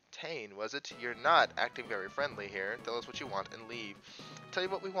 Tane, was it? You're not acting very friendly here. Tell us what you want and leave. Tell you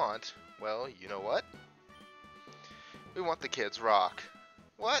what we want. Well, you know what? We want the kids' rock.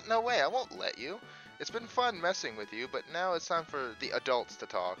 What? No way, I won't let you. It's been fun messing with you, but now it's time for the adults to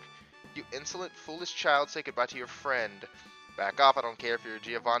talk. You insolent, foolish child, say goodbye to your friend. Back off, I don't care if you're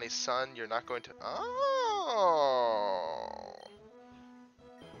Giovanni's son, you're not going to... Oh!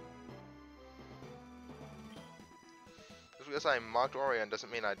 Just because I mocked Orion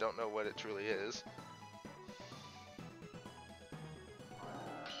doesn't mean I don't know what it truly is.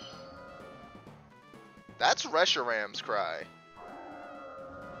 That's Reshiram's cry.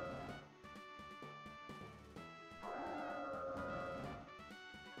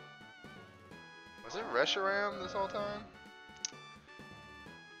 Was it Reshiram this whole time?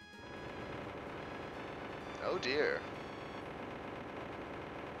 Oh dear.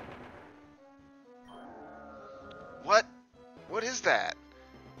 What? What is that?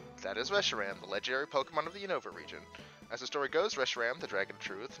 That is Reshiram, the legendary Pokemon of the Unova region. As the story goes, Reshiram, the Dragon of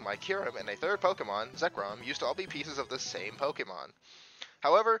Truth, my Kyurem, and a third Pokemon, Zekrom, used to all be pieces of the same Pokemon.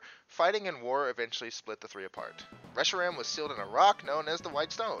 However, fighting and war eventually split the three apart. Reshiram was sealed in a rock known as the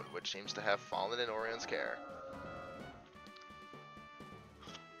White Stone, which seems to have fallen in Orion's care.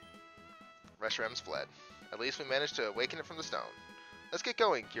 Reshiram's fled. At least we managed to awaken it from the stone. Let's get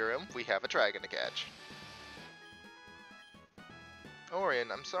going, Kyurem. We have a dragon to catch.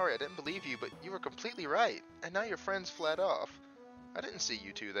 Orion, I'm sorry I didn't believe you, but you were completely right. And now your friends fled off. I didn't see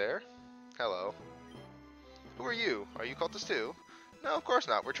you two there. Hello. Who are you? Are you cultists too? No, of course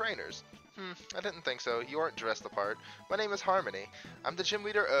not. We're trainers. I didn't think so. You aren't dressed the part. My name is Harmony. I'm the gym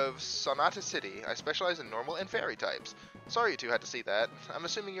leader of Sonata City. I specialize in normal and fairy types. Sorry you two had to see that. I'm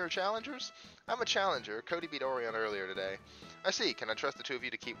assuming you're challengers? I'm a challenger. Cody beat Orion earlier today. I see. Can I trust the two of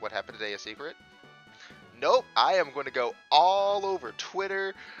you to keep what happened today a secret? Nope, I am going to go all over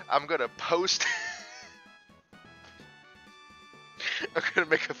Twitter. I'm going to post. I'm going to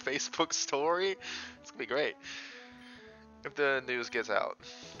make a Facebook story. It's going to be great if the news gets out.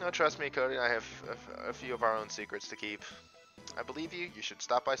 No, trust me, Cody. I have a few of our own secrets to keep. I believe you. You should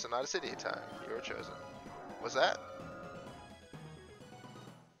stop by Sonata City anytime. You are chosen. What's that?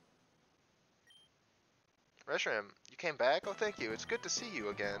 Reshiram, you came back? Oh, thank you. It's good to see you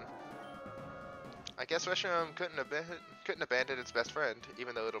again. I guess Reshiram couldn't abandon its best friend,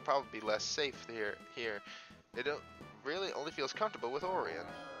 even though it'll probably be less safe here. It really only feels comfortable with Orion.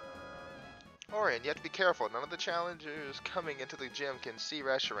 Orion, you have to be careful. None of the challengers coming into the gym can see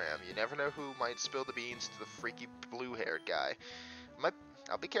Reshiram. You never know who might spill the beans to the freaky blue-haired guy.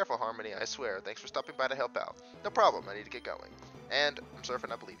 I'll be careful, Harmony, I swear. Thanks for stopping by to help out. No problem, I need to get going. And I'm sorry for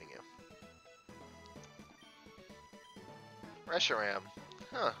not believing you. Reshiram.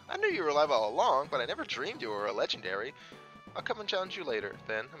 Huh, I knew you were alive all along, but I never dreamed you were a legendary. I'll come and challenge you later,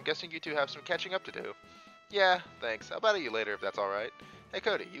 then. I'm guessing you two have some catching up to do. Yeah, thanks. I'll battle you later if that's alright. Hey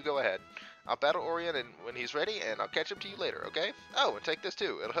Cody, you go ahead. I'll battle Orion when he's ready, and I'll catch up to you later, okay? Oh, and take this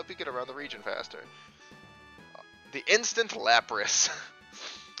too. It'll help you get around the region faster. The instant Lapras.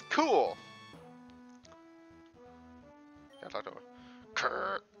 Cool. Gotta talk to her.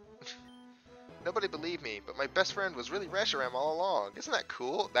 Kurt. Nobody believed me, but my best friend was really Reshiram all along. Isn't that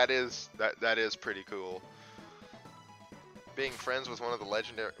cool? That is pretty cool. Being friends with part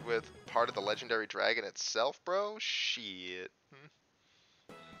of the legendary dragon itself, bro? Shit.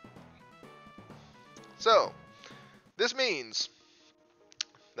 So, this means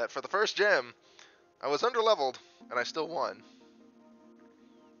that for the first gem, I was underleveled and I still won.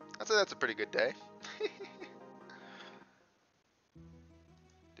 I'd say that's a pretty good day.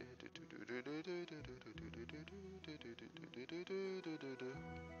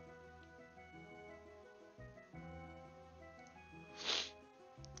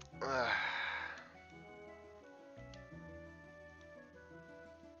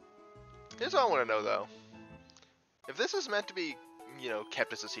 Here's what I want to know, though. If this is meant to be,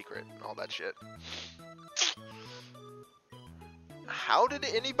 kept as a secret and all that shit, how did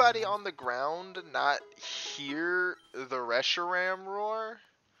anybody on the ground not hear the Reshiram roar?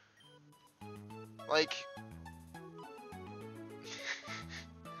 Like...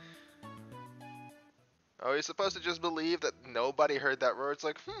 Are we supposed to just believe that nobody heard that roar? It's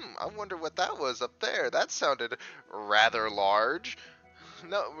like, I wonder what that was up there. That sounded rather large.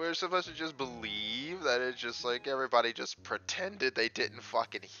 No, we're supposed to just believe that it's just like everybody just pretended they didn't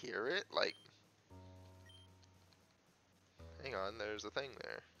fucking hear it. Like, hang on, there's a thing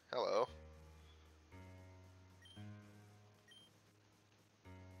there. Hello.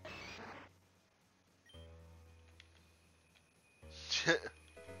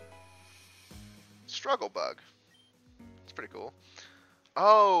 Struggle bug. It's pretty cool.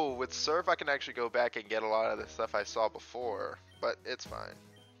 Oh, with Surf I can actually go back and get a lot of the stuff I saw before, but it's fine.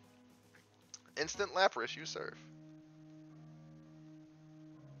 Instant Lapras, you Surf.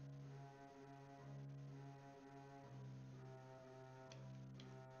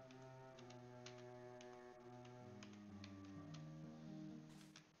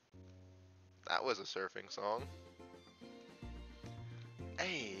 That was a surfing song.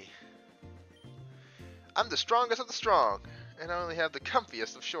 Hey. I'm the strongest of the strong, and I only have the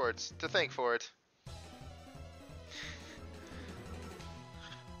comfiest of shorts to thank for it.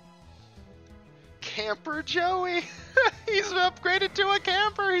 Camper Joey! He's upgraded to a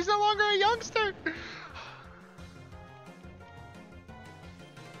camper! He's no longer a youngster!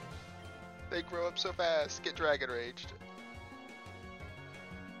 They grow up so fast. Get Dragon Raged.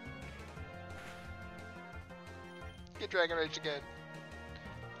 Get Dragon Raged again.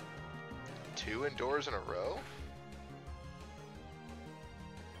 2 indoors in a row?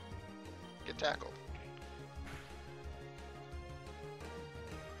 Get tackled.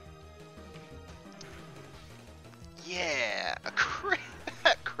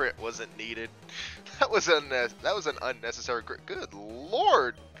 wasn't needed. That was an unnecessary. Good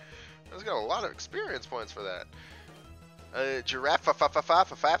lord, I was got a lot of experience points for that. Giraffe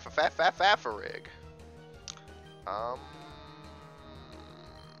rig.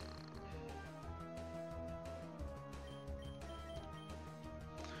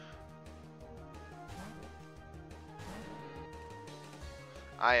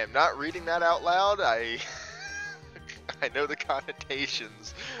 I am not reading that out loud. I know the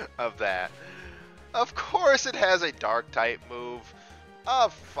connotations of that. Of course it has a dark type move.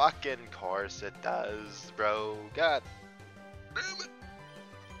 Of fucking course it does, bro. God damn it.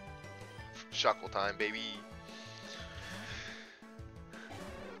 Shuckle time, baby.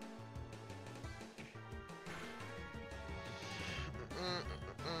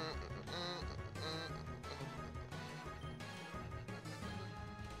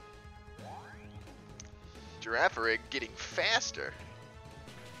 Giraffe rig getting faster.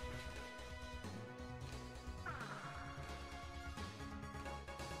 I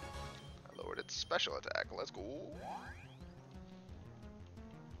lowered its special attack. Let's go.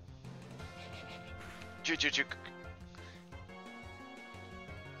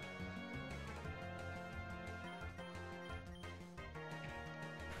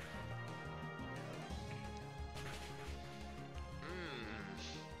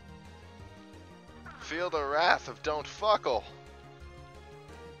 Feel the wrath of Don't Fuckle.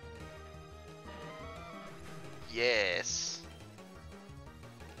 Yes.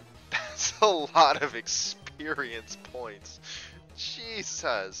 That's a lot of experience points.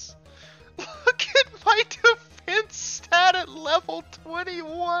 Jesus. Look at my defense stat at level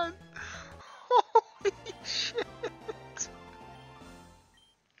 21. Holy shit.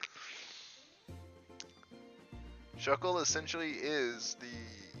 Shuckle essentially is the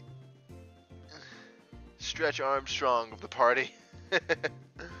Stretch Armstrong of the party.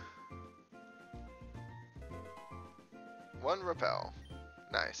 One repel.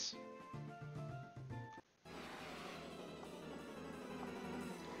 Nice.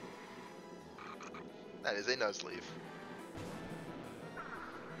 That is a Nuzleaf.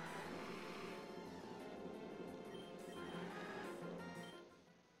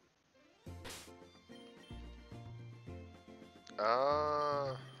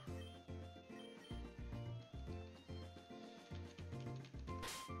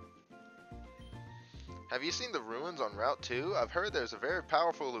 Have you seen the ruins on Route 2? I've heard there's a very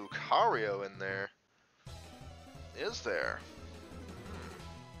powerful Lucario in there. Is there?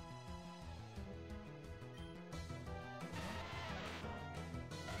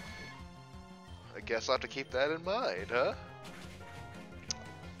 I guess I'll have to keep that in mind, huh?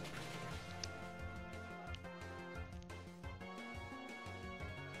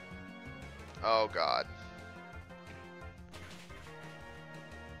 Oh god.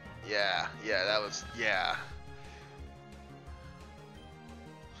 Yeah, that was, yeah.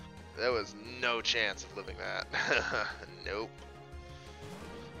 There was no chance of living that. Nope.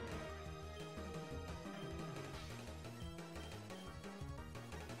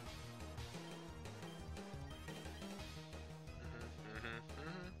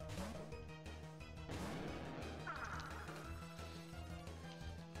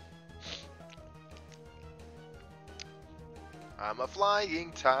 I'm a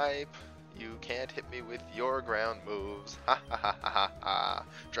flying type. You can't hit me with your ground moves. Ha ha ha ha ha ha.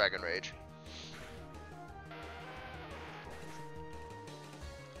 Dragon Rage.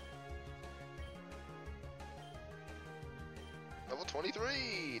 Level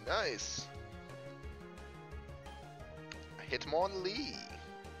 23. Nice. Hitmonlee.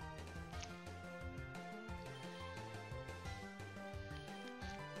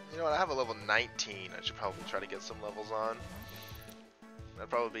 You know what? I have a level 19. I should probably try to get some levels on. That'd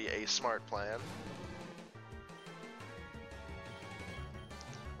probably be a smart plan.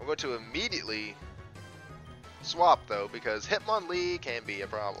 I'm going to immediately swap though, because Hitmonlee can be a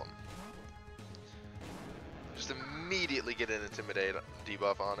problem. Just immediately get an Intimidate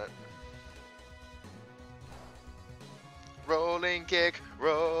debuff on it. Rolling kick,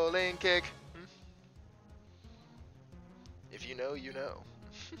 rolling kick. If you know, you know.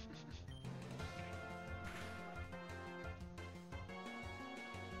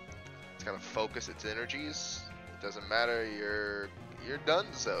 It's gotta focus its energies. It doesn't matter, you're done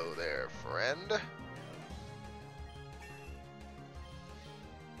so there, friend.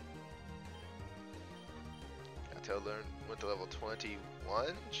 Until learn went to level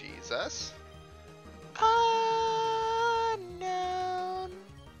 21. Jesus. Unknown.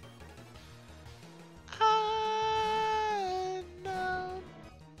 Unknown.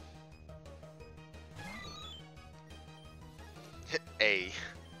 A.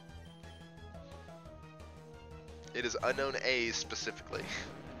 It is unknown A's specifically.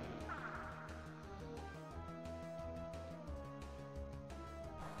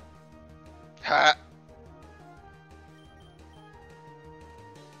 Ha!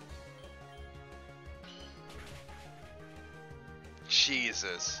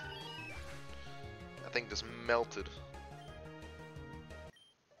 Jesus. That thing just melted.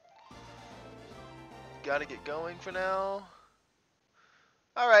 Gotta get going for now.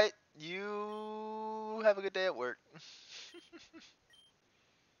 Alright, you have a good day at work.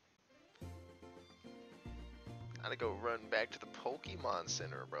 Gotta go run back to the Pokemon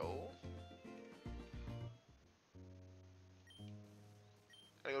Center, bro.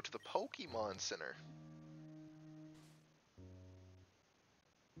 Gotta go to the Pokemon Center.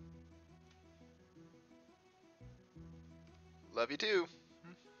 Love you too.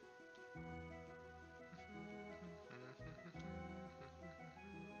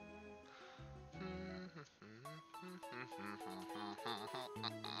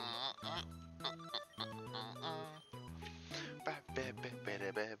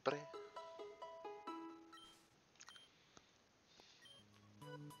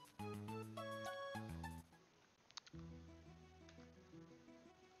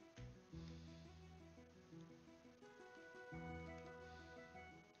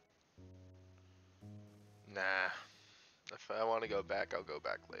 Nah. If I want to go back, I'll go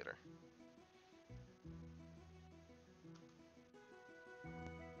back later.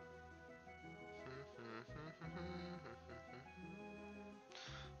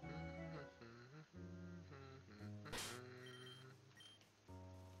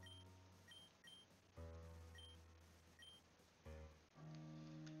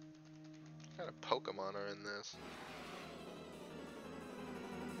 What kind of Pokemon are in this?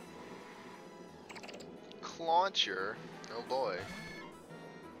 Launcher. Oh boy.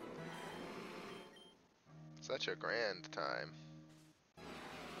 Such a grand time.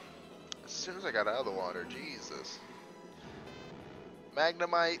 As soon as I got out of the water, Jesus.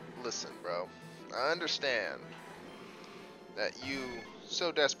 Magnemite, listen, bro. I understand that you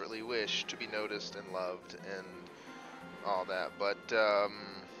so desperately wish to be noticed and loved and all that, but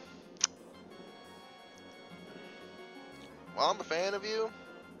while I'm a fan of you,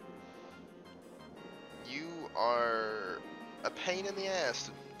 you are a pain in the ass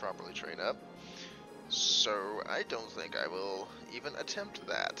to properly train up, so I don't think I will even attempt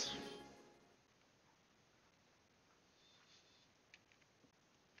that.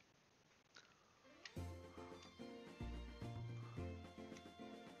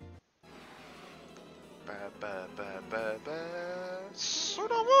 Ba ba ba ba ba.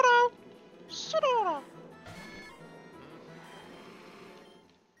 Sudowoodo! Sudowoodo!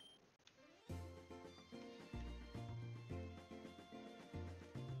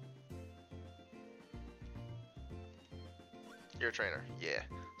 You're a trainer. Yeah.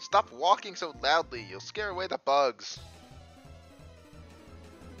 Stop walking so loudly. You'll scare away the bugs.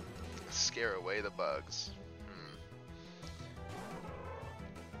 Scare away the bugs.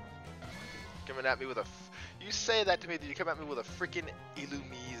 Coming at me with a... You say that to me, then you come at me with a freaking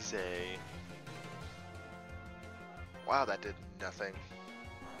Illumise. Wow, that did nothing.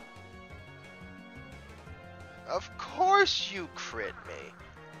 Of course you crit me.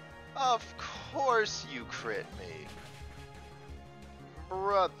 Of course you crit me.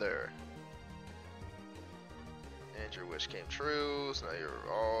 Brother. And your wish came true, so now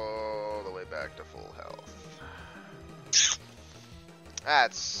you're all the way back to full health.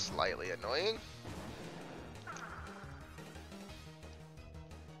 That's slightly annoying.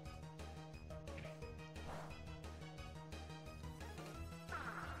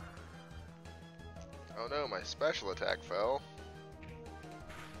 Oh no, my special attack fell.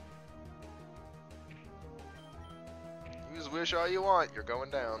 Use wish all you want, you're going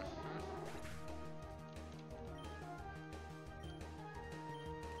down.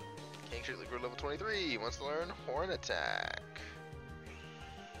 King Street Liquid level 23 wants to learn Horn Attack.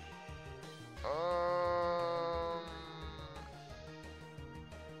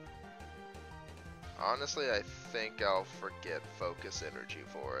 Honestly, I think I'll forget Focus Energy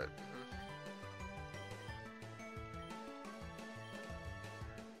for it.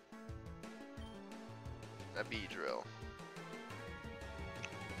 A B-Drill.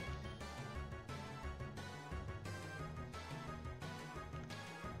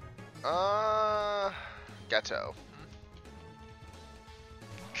 Gato.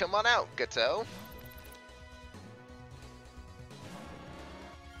 Come on out, Gato.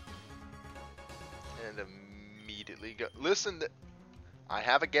 And immediately go. Listen, I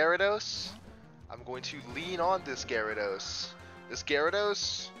have a Gyarados. I'm going to lean on this Gyarados. This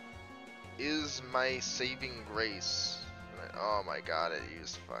Gyarados is my saving grace. Oh my god, it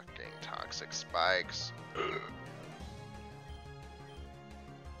used fucking toxic spikes.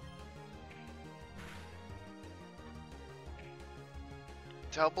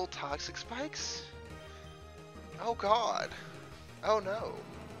 Double toxic spikes? Oh god. Oh no.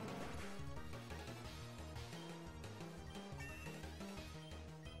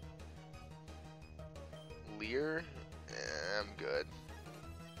 Leer? I'm good.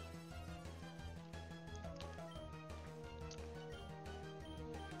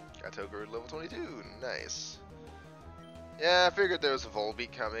 Got Togeru level 22. Nice. Yeah, I figured there was a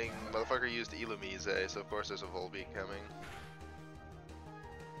Volbeat coming. Motherfucker used Illumise, so of course there's a Volbeat coming.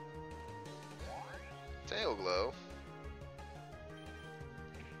 Tail Glow.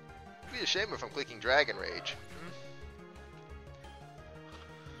 It'd be a shame if I'm clicking Dragon Rage.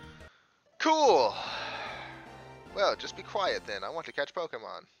 Cool! Well, just be quiet then. I want to catch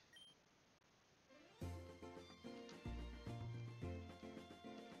Pokemon.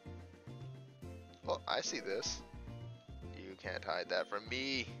 Oh, I see this. You can't hide that from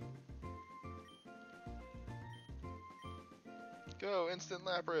me. Go, Instant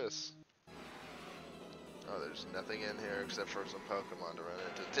Lapras! Oh, there's nothing in here except for some Pokemon to run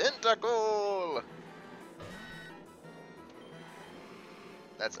into. Tentacle!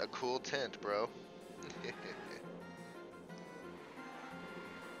 That's a cool tint, bro.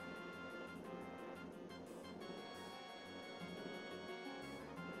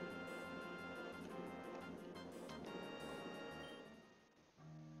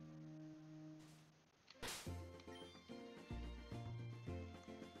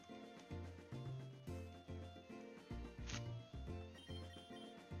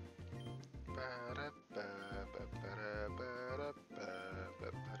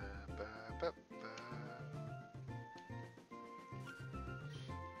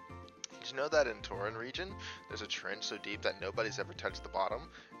 Did you know that in Tauren region, there's a trench so deep that nobody's ever touched the bottom?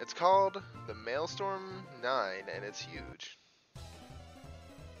 It's called the Maelstrom 9, and it's huge.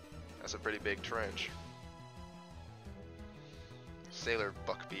 That's a pretty big trench. Sailor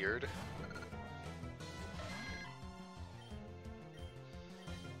Buckbeard.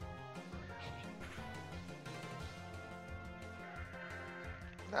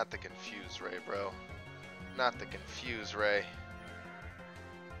 Not the Confuse Ray, bro. Not the Confuse Ray.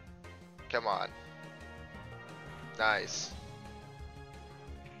 Come on. Nice.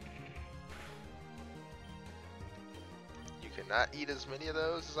 You cannot eat as many of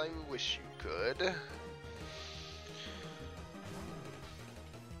those as I wish you could.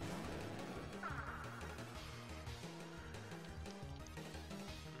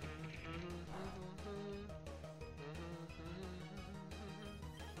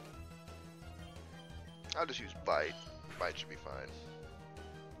 I'll just use Bite. Bite should be fine.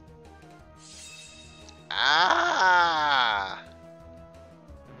 Ah!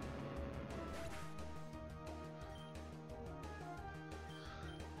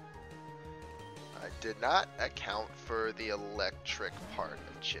 I did not account for the electric part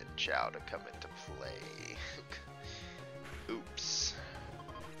of Chin Chow to come into play. Oops.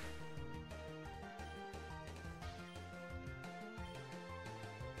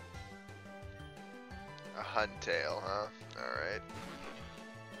 A Huntail, huh? Alright.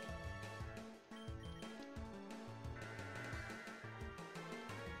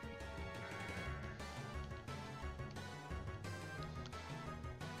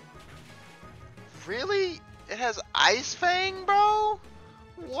 Really? It has Ice Fang, bro?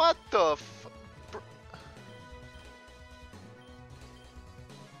 What the f...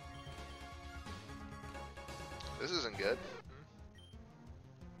 This isn't good.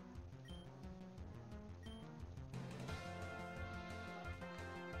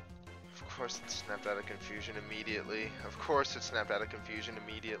 Of course it snapped out of confusion immediately. Of course it snapped out of confusion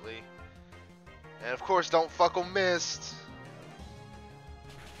immediately. And of course don't fucking missed.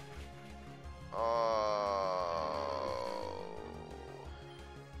 Oh.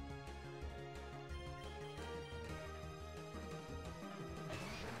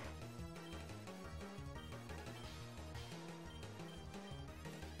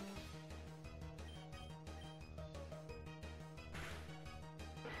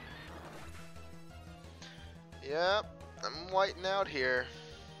 Yep, I'm whiting out here.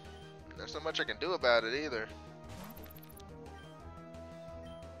 There's not much I can do about it either.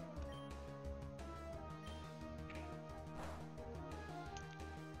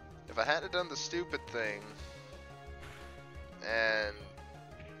 If I hadn't done the stupid thing and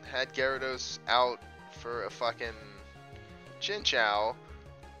had Gyarados out for a fucking Chinchou,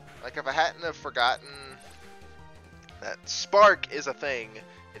 like if I hadn't have forgotten that Spark is a thing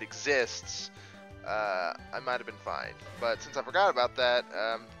it exists, I might have been fine. But since I forgot about that,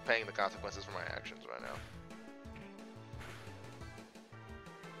 I'm paying the consequences for my actions right now.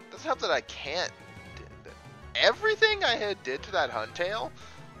 Doesn't help that I can't. Everything I did to that Huntail,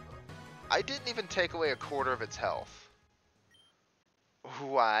 I didn't even take away a quarter of its health.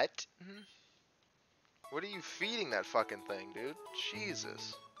 What? What are you feeding that fucking thing, dude?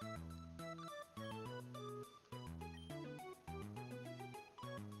 Jesus.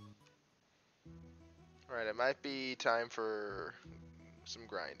 Alright, it might be time for some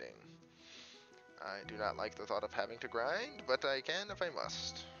grinding. I do not like the thought of having to grind, but I can if I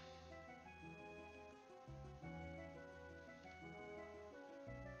must.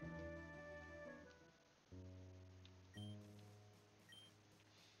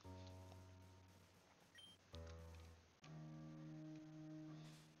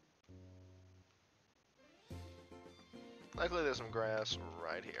 Likely there's some grass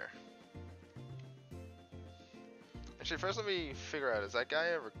right here. Actually, first let me figure out, is that guy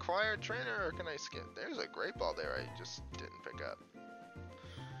a required trainer or can I skip? There's a great ball there I just didn't pick up.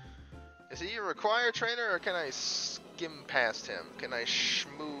 Is he a required trainer or can I skim past him? Can I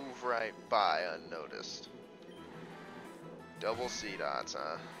schmoove right by unnoticed? Double C dots,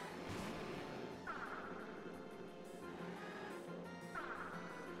 huh?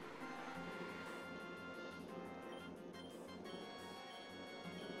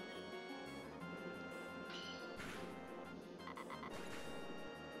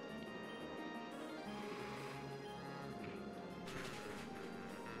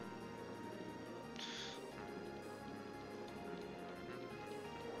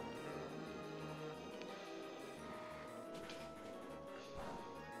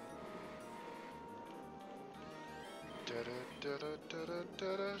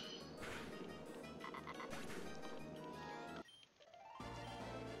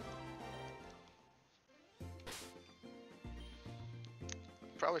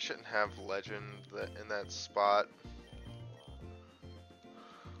 Probably shouldn't have legend in that spot,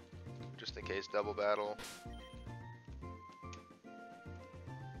 just in case double battle.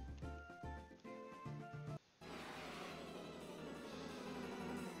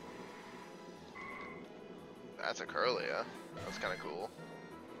 That's a Curlia. That's kind of cool.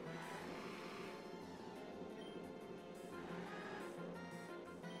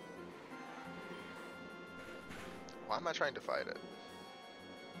 Why am I trying to fight it?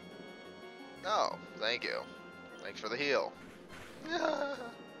 Oh, thank you. Thanks for the heal.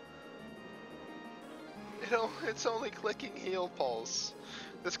 It's only clicking heal pulse.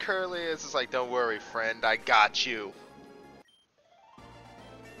 This Curlia is just like, don't worry, friend, I got you.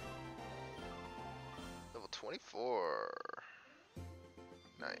 Level 24.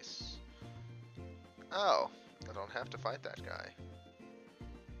 Nice. Oh, I don't have to fight that guy.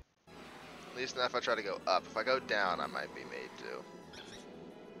 At least not if I try to go up. If I go down, I might be made to.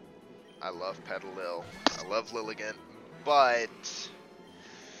 I love Petalil. I love Lilligant, but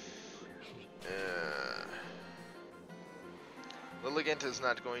Lilligant is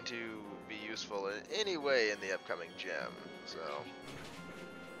not going to be useful in any way in the upcoming gem, so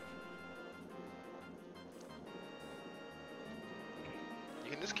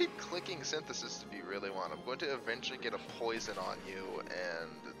you can just keep clicking synthesis if you really want. I'm going to eventually get a poison on you,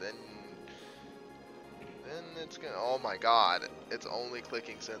 and then it's gonna, oh my god, it's only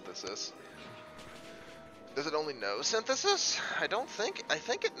clicking synthesis. Does it only know synthesis? I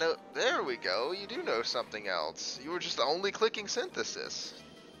think it know, there we go, you do know something else. You were just only clicking synthesis.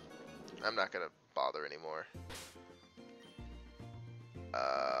 I'm not gonna bother anymore.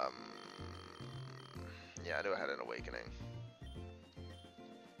 Yeah, I knew I had an awakening.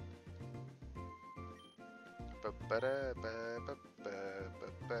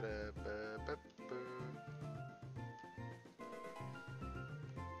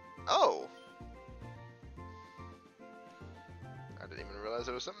 Oh! I didn't even realize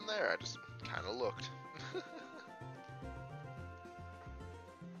there was something there, I just kind of looked.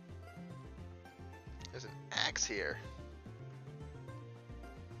 There's an axe here.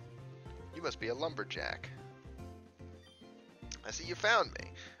 You must be a lumberjack. I see you found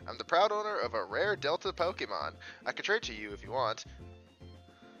me. I'm the proud owner of a rare Delta Pokemon. I could trade to you if you want.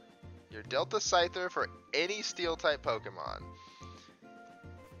 Your Delta Scyther for any Steel-type Pokemon.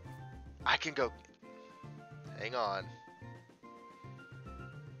 I can go... Hang on.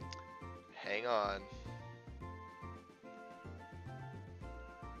 Hang on.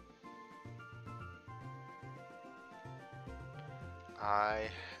 I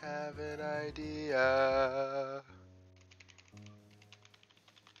have an idea.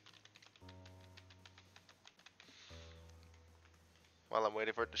 While I'm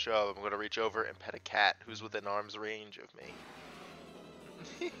waiting for it to show up, I'm going to reach over and pet a cat who's within arm's range of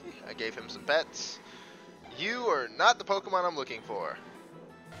me. I gave him some pets. You are not the Pokemon I'm looking for.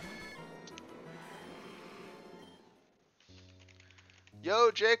 Yo,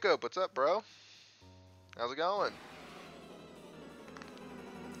 Jacob, what's up, bro? How's it going?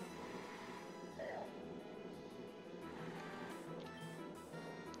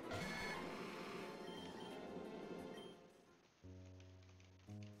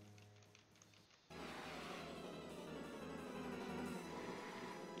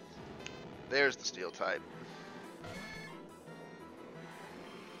 There's the steel type.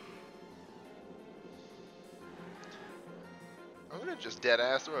 I'm gonna just dead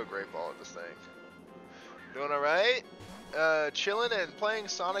ass throw a great ball at this thing. Doing alright? Chilling and playing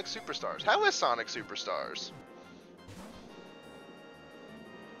Sonic Superstars. How is Sonic Superstars?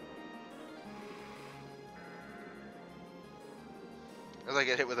 As I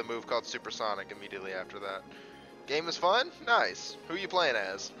get hit with a move called Supersonic immediately after that. Game is fun? Nice. Who are you playing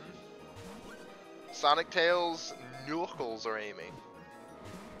as? Sonic Tails, Knuckles, or Amy?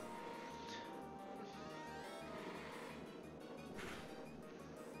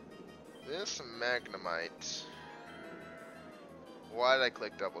 This Magnemite. Why did I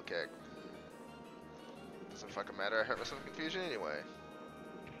click double kick? Doesn't fucking matter, I hurt myself in confusion anyway.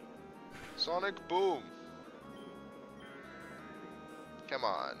 Sonic Boom. Come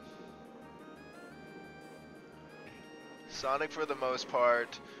on. Sonic for the most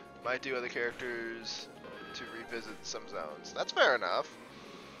part. Might do other characters to revisit some zones. That's fair enough.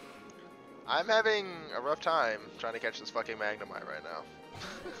 I'm having a rough time trying to catch this fucking Magnemite right now.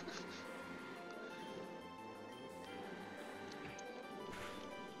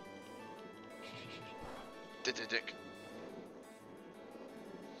 Dick.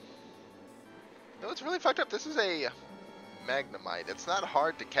 No, it's really fucked up. This is a Magnemite. It's not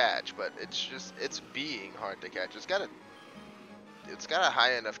hard to catch, but it's being hard to catch. It's got a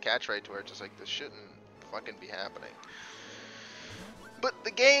high enough catch rate to where it's just like this shouldn't fucking be happening. But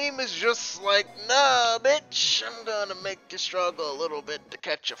the game is just like, nah, bitch, I'm gonna make you struggle a little bit to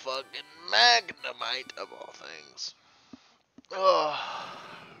catch a fucking Magnemite of all things. Ugh.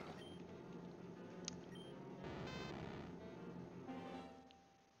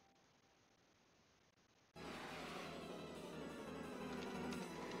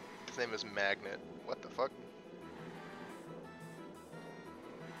 His name is Magnet. What the fuck?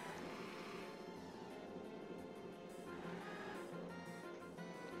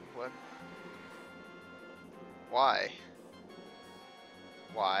 What? Why?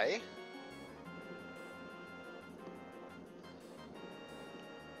 Why?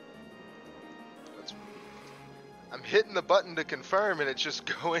 I'm hitting the button to confirm and it's just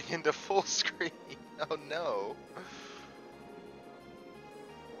going into full screen. Oh no.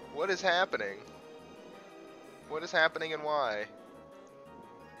 What is happening? What is happening and why?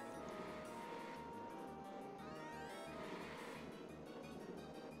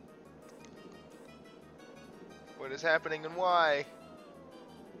 What is happening and why?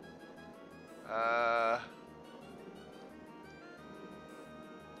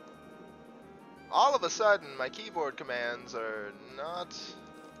 All of a sudden, my keyboard commands are not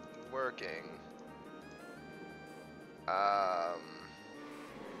working.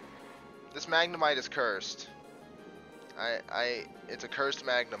 This Magnemite is cursed. It's a cursed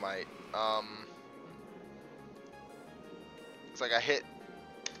Magnemite. It's like I hit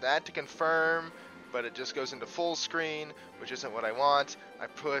that to confirm, but it just goes into full screen, which isn't what I want. I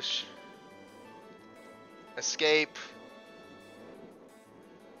push escape.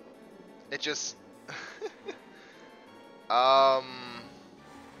 It just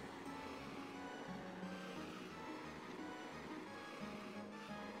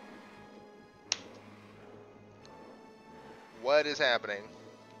what is happening?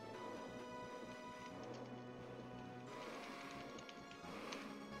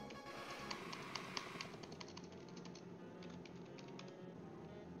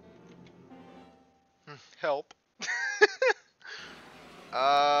 Help.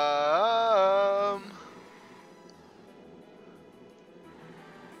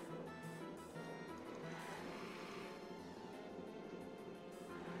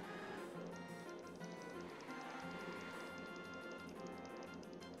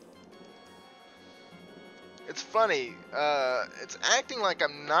 It's funny, it's acting like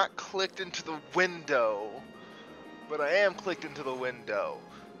I'm not clicked into the window, but I am clicked into the window.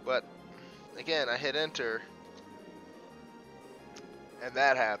 But, again, I hit enter, and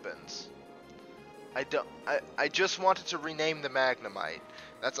that happens. I just wanted to rename the Magnemite.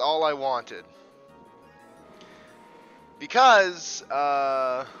 That's all I wanted. Because,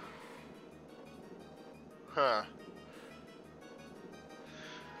 huh. Hmm.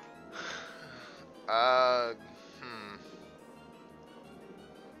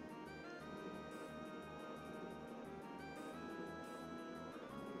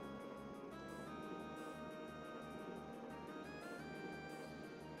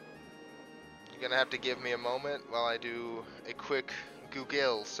 You're gonna have to give me a moment while I do a quick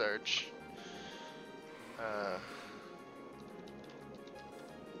Google search.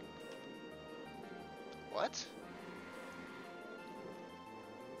 What?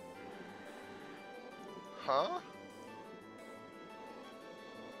 Huh?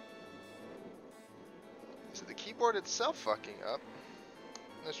 Is it the keyboard itself fucking up?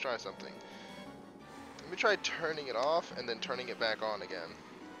 Let's try something. Let me try turning it off and then turning it back on again.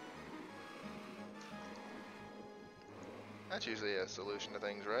 That's usually a solution to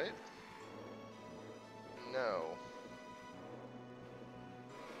things, right? No.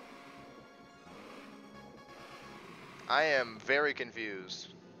 I am very confused.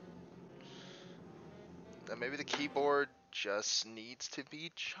 Maybe the keyboard just needs to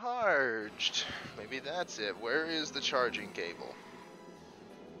be charged. Maybe that's it. Where is the charging cable?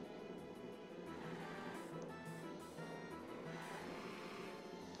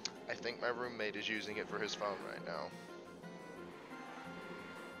 I think my roommate is using it for his phone right now.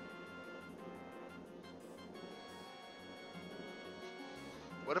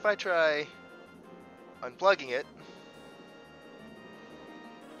 What if I try unplugging it,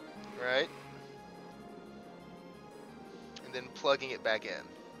 right? And then plugging it back in.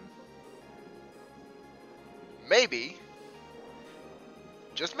 Maybe,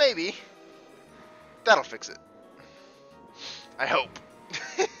 just maybe, that'll fix it. I hope.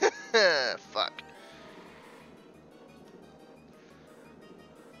 Fuck.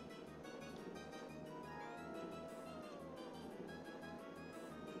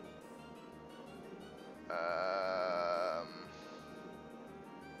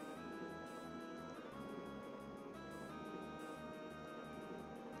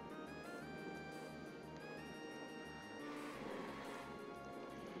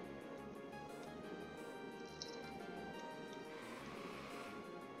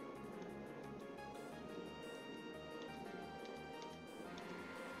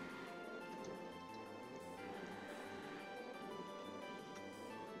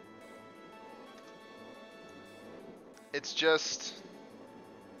 It's just...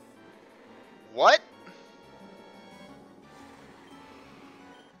 What?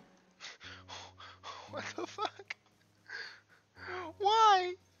 What the fuck?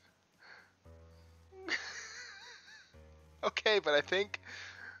 Why? Okay, but I think...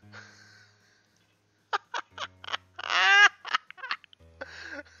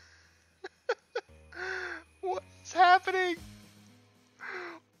 What's happening?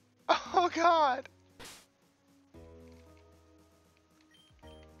 Oh god.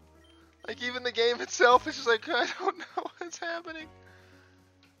 Like, even the game itself is just like, I don't know what's happening.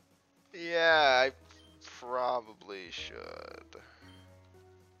 Yeah, I probably should.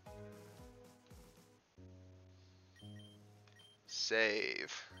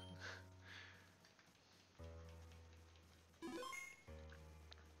 Save.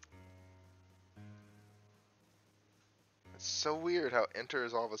 It's so weird how Enter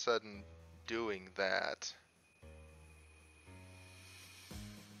is all of a sudden doing that.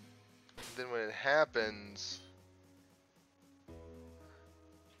 And then when it happens,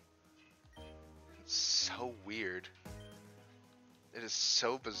 it's so weird. It is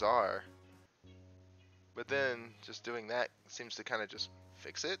so bizarre. But then just doing that seems to kind of just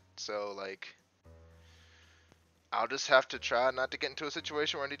fix it. So like, I'll just have to try not to get into a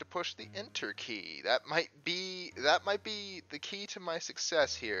situation where I need to push the Enter key. That might be the key to my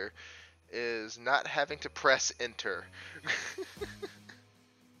success here, is not having to press Enter.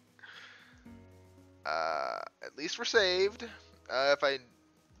 At least we're saved. If I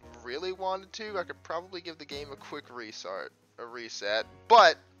really wanted to, I could probably give the game a quick reset.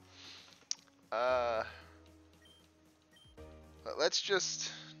 But let's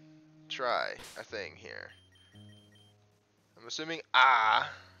just try a thing here. I'm assuming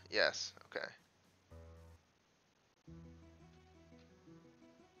yes, okay.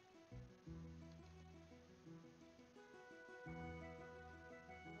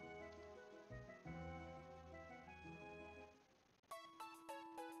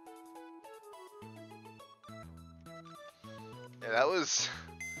 Yeah, that was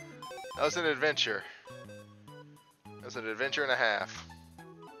an adventure. That was an adventure and a half.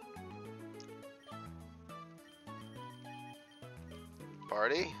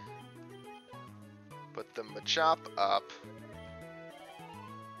 Party? Put the Machop up.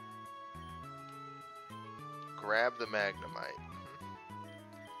 Grab the Magnemite.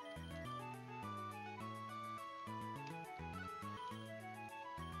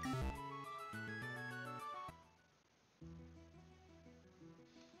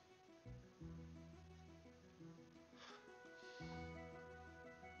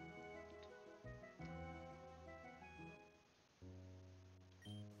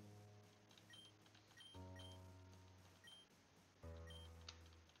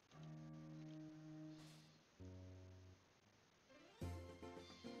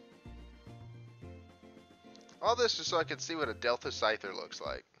 All this just so I can see what a Delta Scyther looks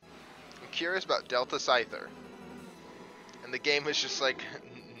like. I'm curious about Delta Scyther. And the game is just like,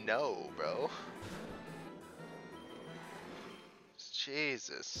 no, bro.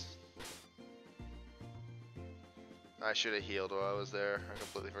 Jesus. I should have healed while I was there. I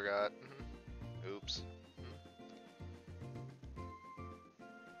completely forgot. Oops.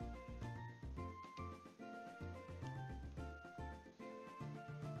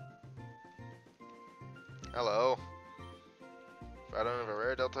 Hello. If I don't have a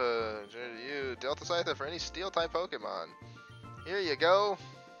rare Delta, you Delta Scyther for any Steel type Pokemon. Here you go.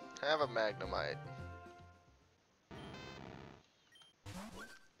 Have a Magnemite.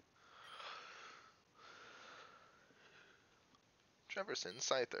 Jefferson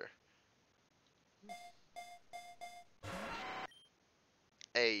Scyther.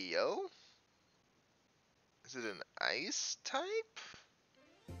 Ayo? Is it an Ice type?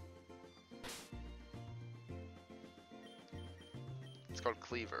 It's called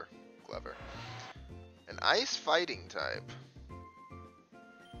Cleaver. Clever. An Ice Fighting type.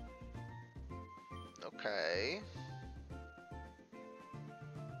 Okay.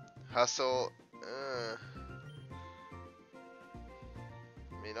 Hustle.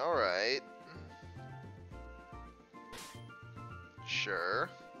 I mean, alright. Sure.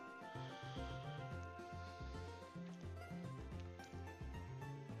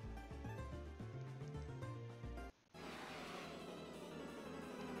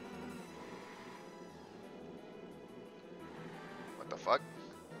 What the fuck?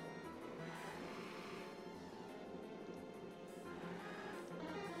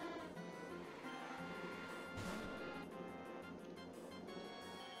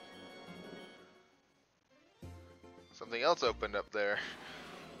 Something else opened up there.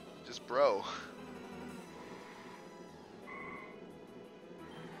 Just bro.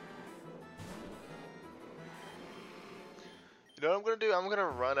 You know what I'm gonna do? I'm gonna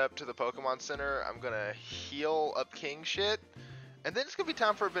run up to the Pokemon Center. I'm gonna heal up King shit. And then it's gonna be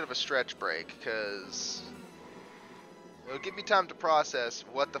time for a bit of a stretch break, because it'll give me time to process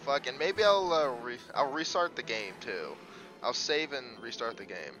what the fuck, and maybe I'll restart the game too. I'll save and restart the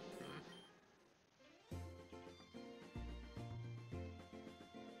game.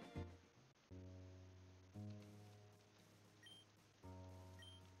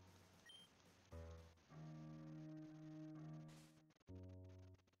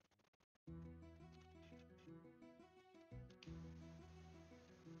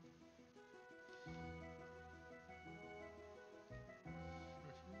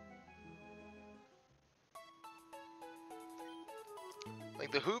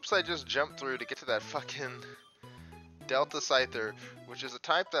 Like the hoops I just jumped through to get to that fucking Delta Scyther, which is a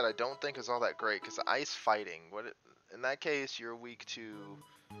type that I don't think is all that great, because Ice Fighting. In that case, you're weak to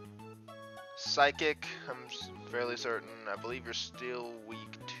Psychic, I'm fairly certain. I believe you're still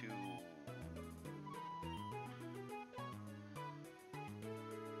weak to...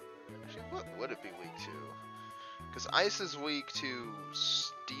 Actually, what would it be weak to? Because Ice is weak to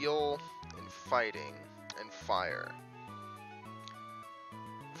Steel and Fighting and Fire.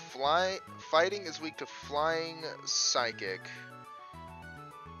 Fighting is weak to Flying, Psychic,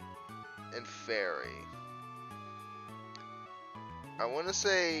 and Fairy. I want to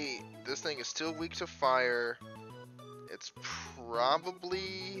say this thing is still weak to Fire. It's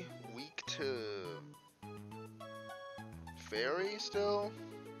probably weak to Fairy still.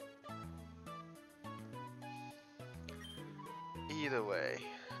 Either way.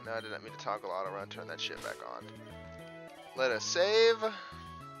 No, I didn't mean to toggle auto run. Turn that shit back on. Let us save.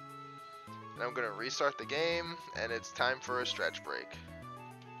 And I'm gonna restart the game, and it's time for a stretch break.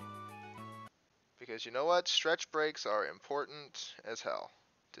 Because you know what? Stretch breaks are important as hell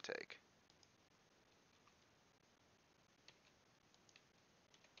to take.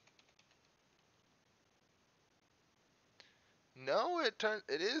 No, it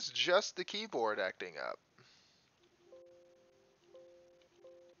is just the keyboard acting up.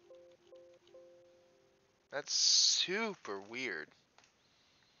 That's super weird.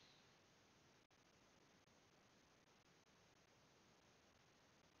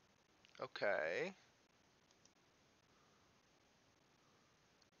 Okay.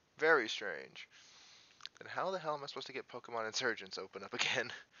 Very strange. Then how the hell am I supposed to get Pokemon Insurgence open up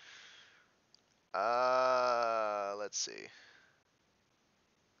again? Let's see.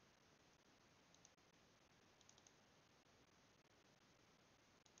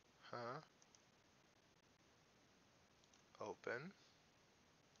 Huh? Open.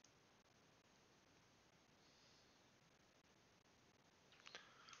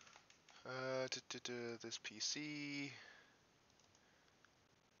 This PC.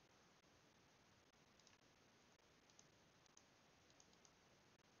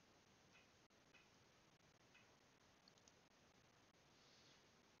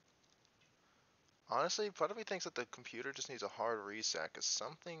 Honestly, part of me thinks that the computer just needs a hard reset because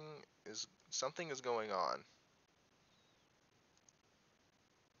something is going on.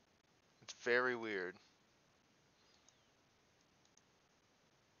 It's very weird.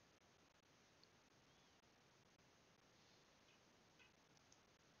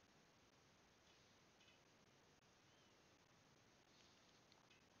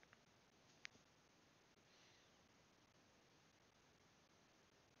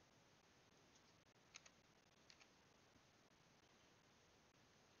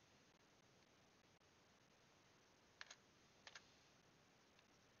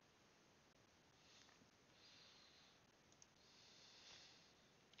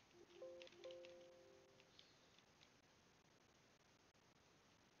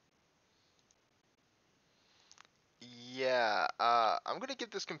 Yeah, I'm gonna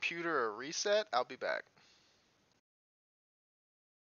give this computer a reset. I'll be back.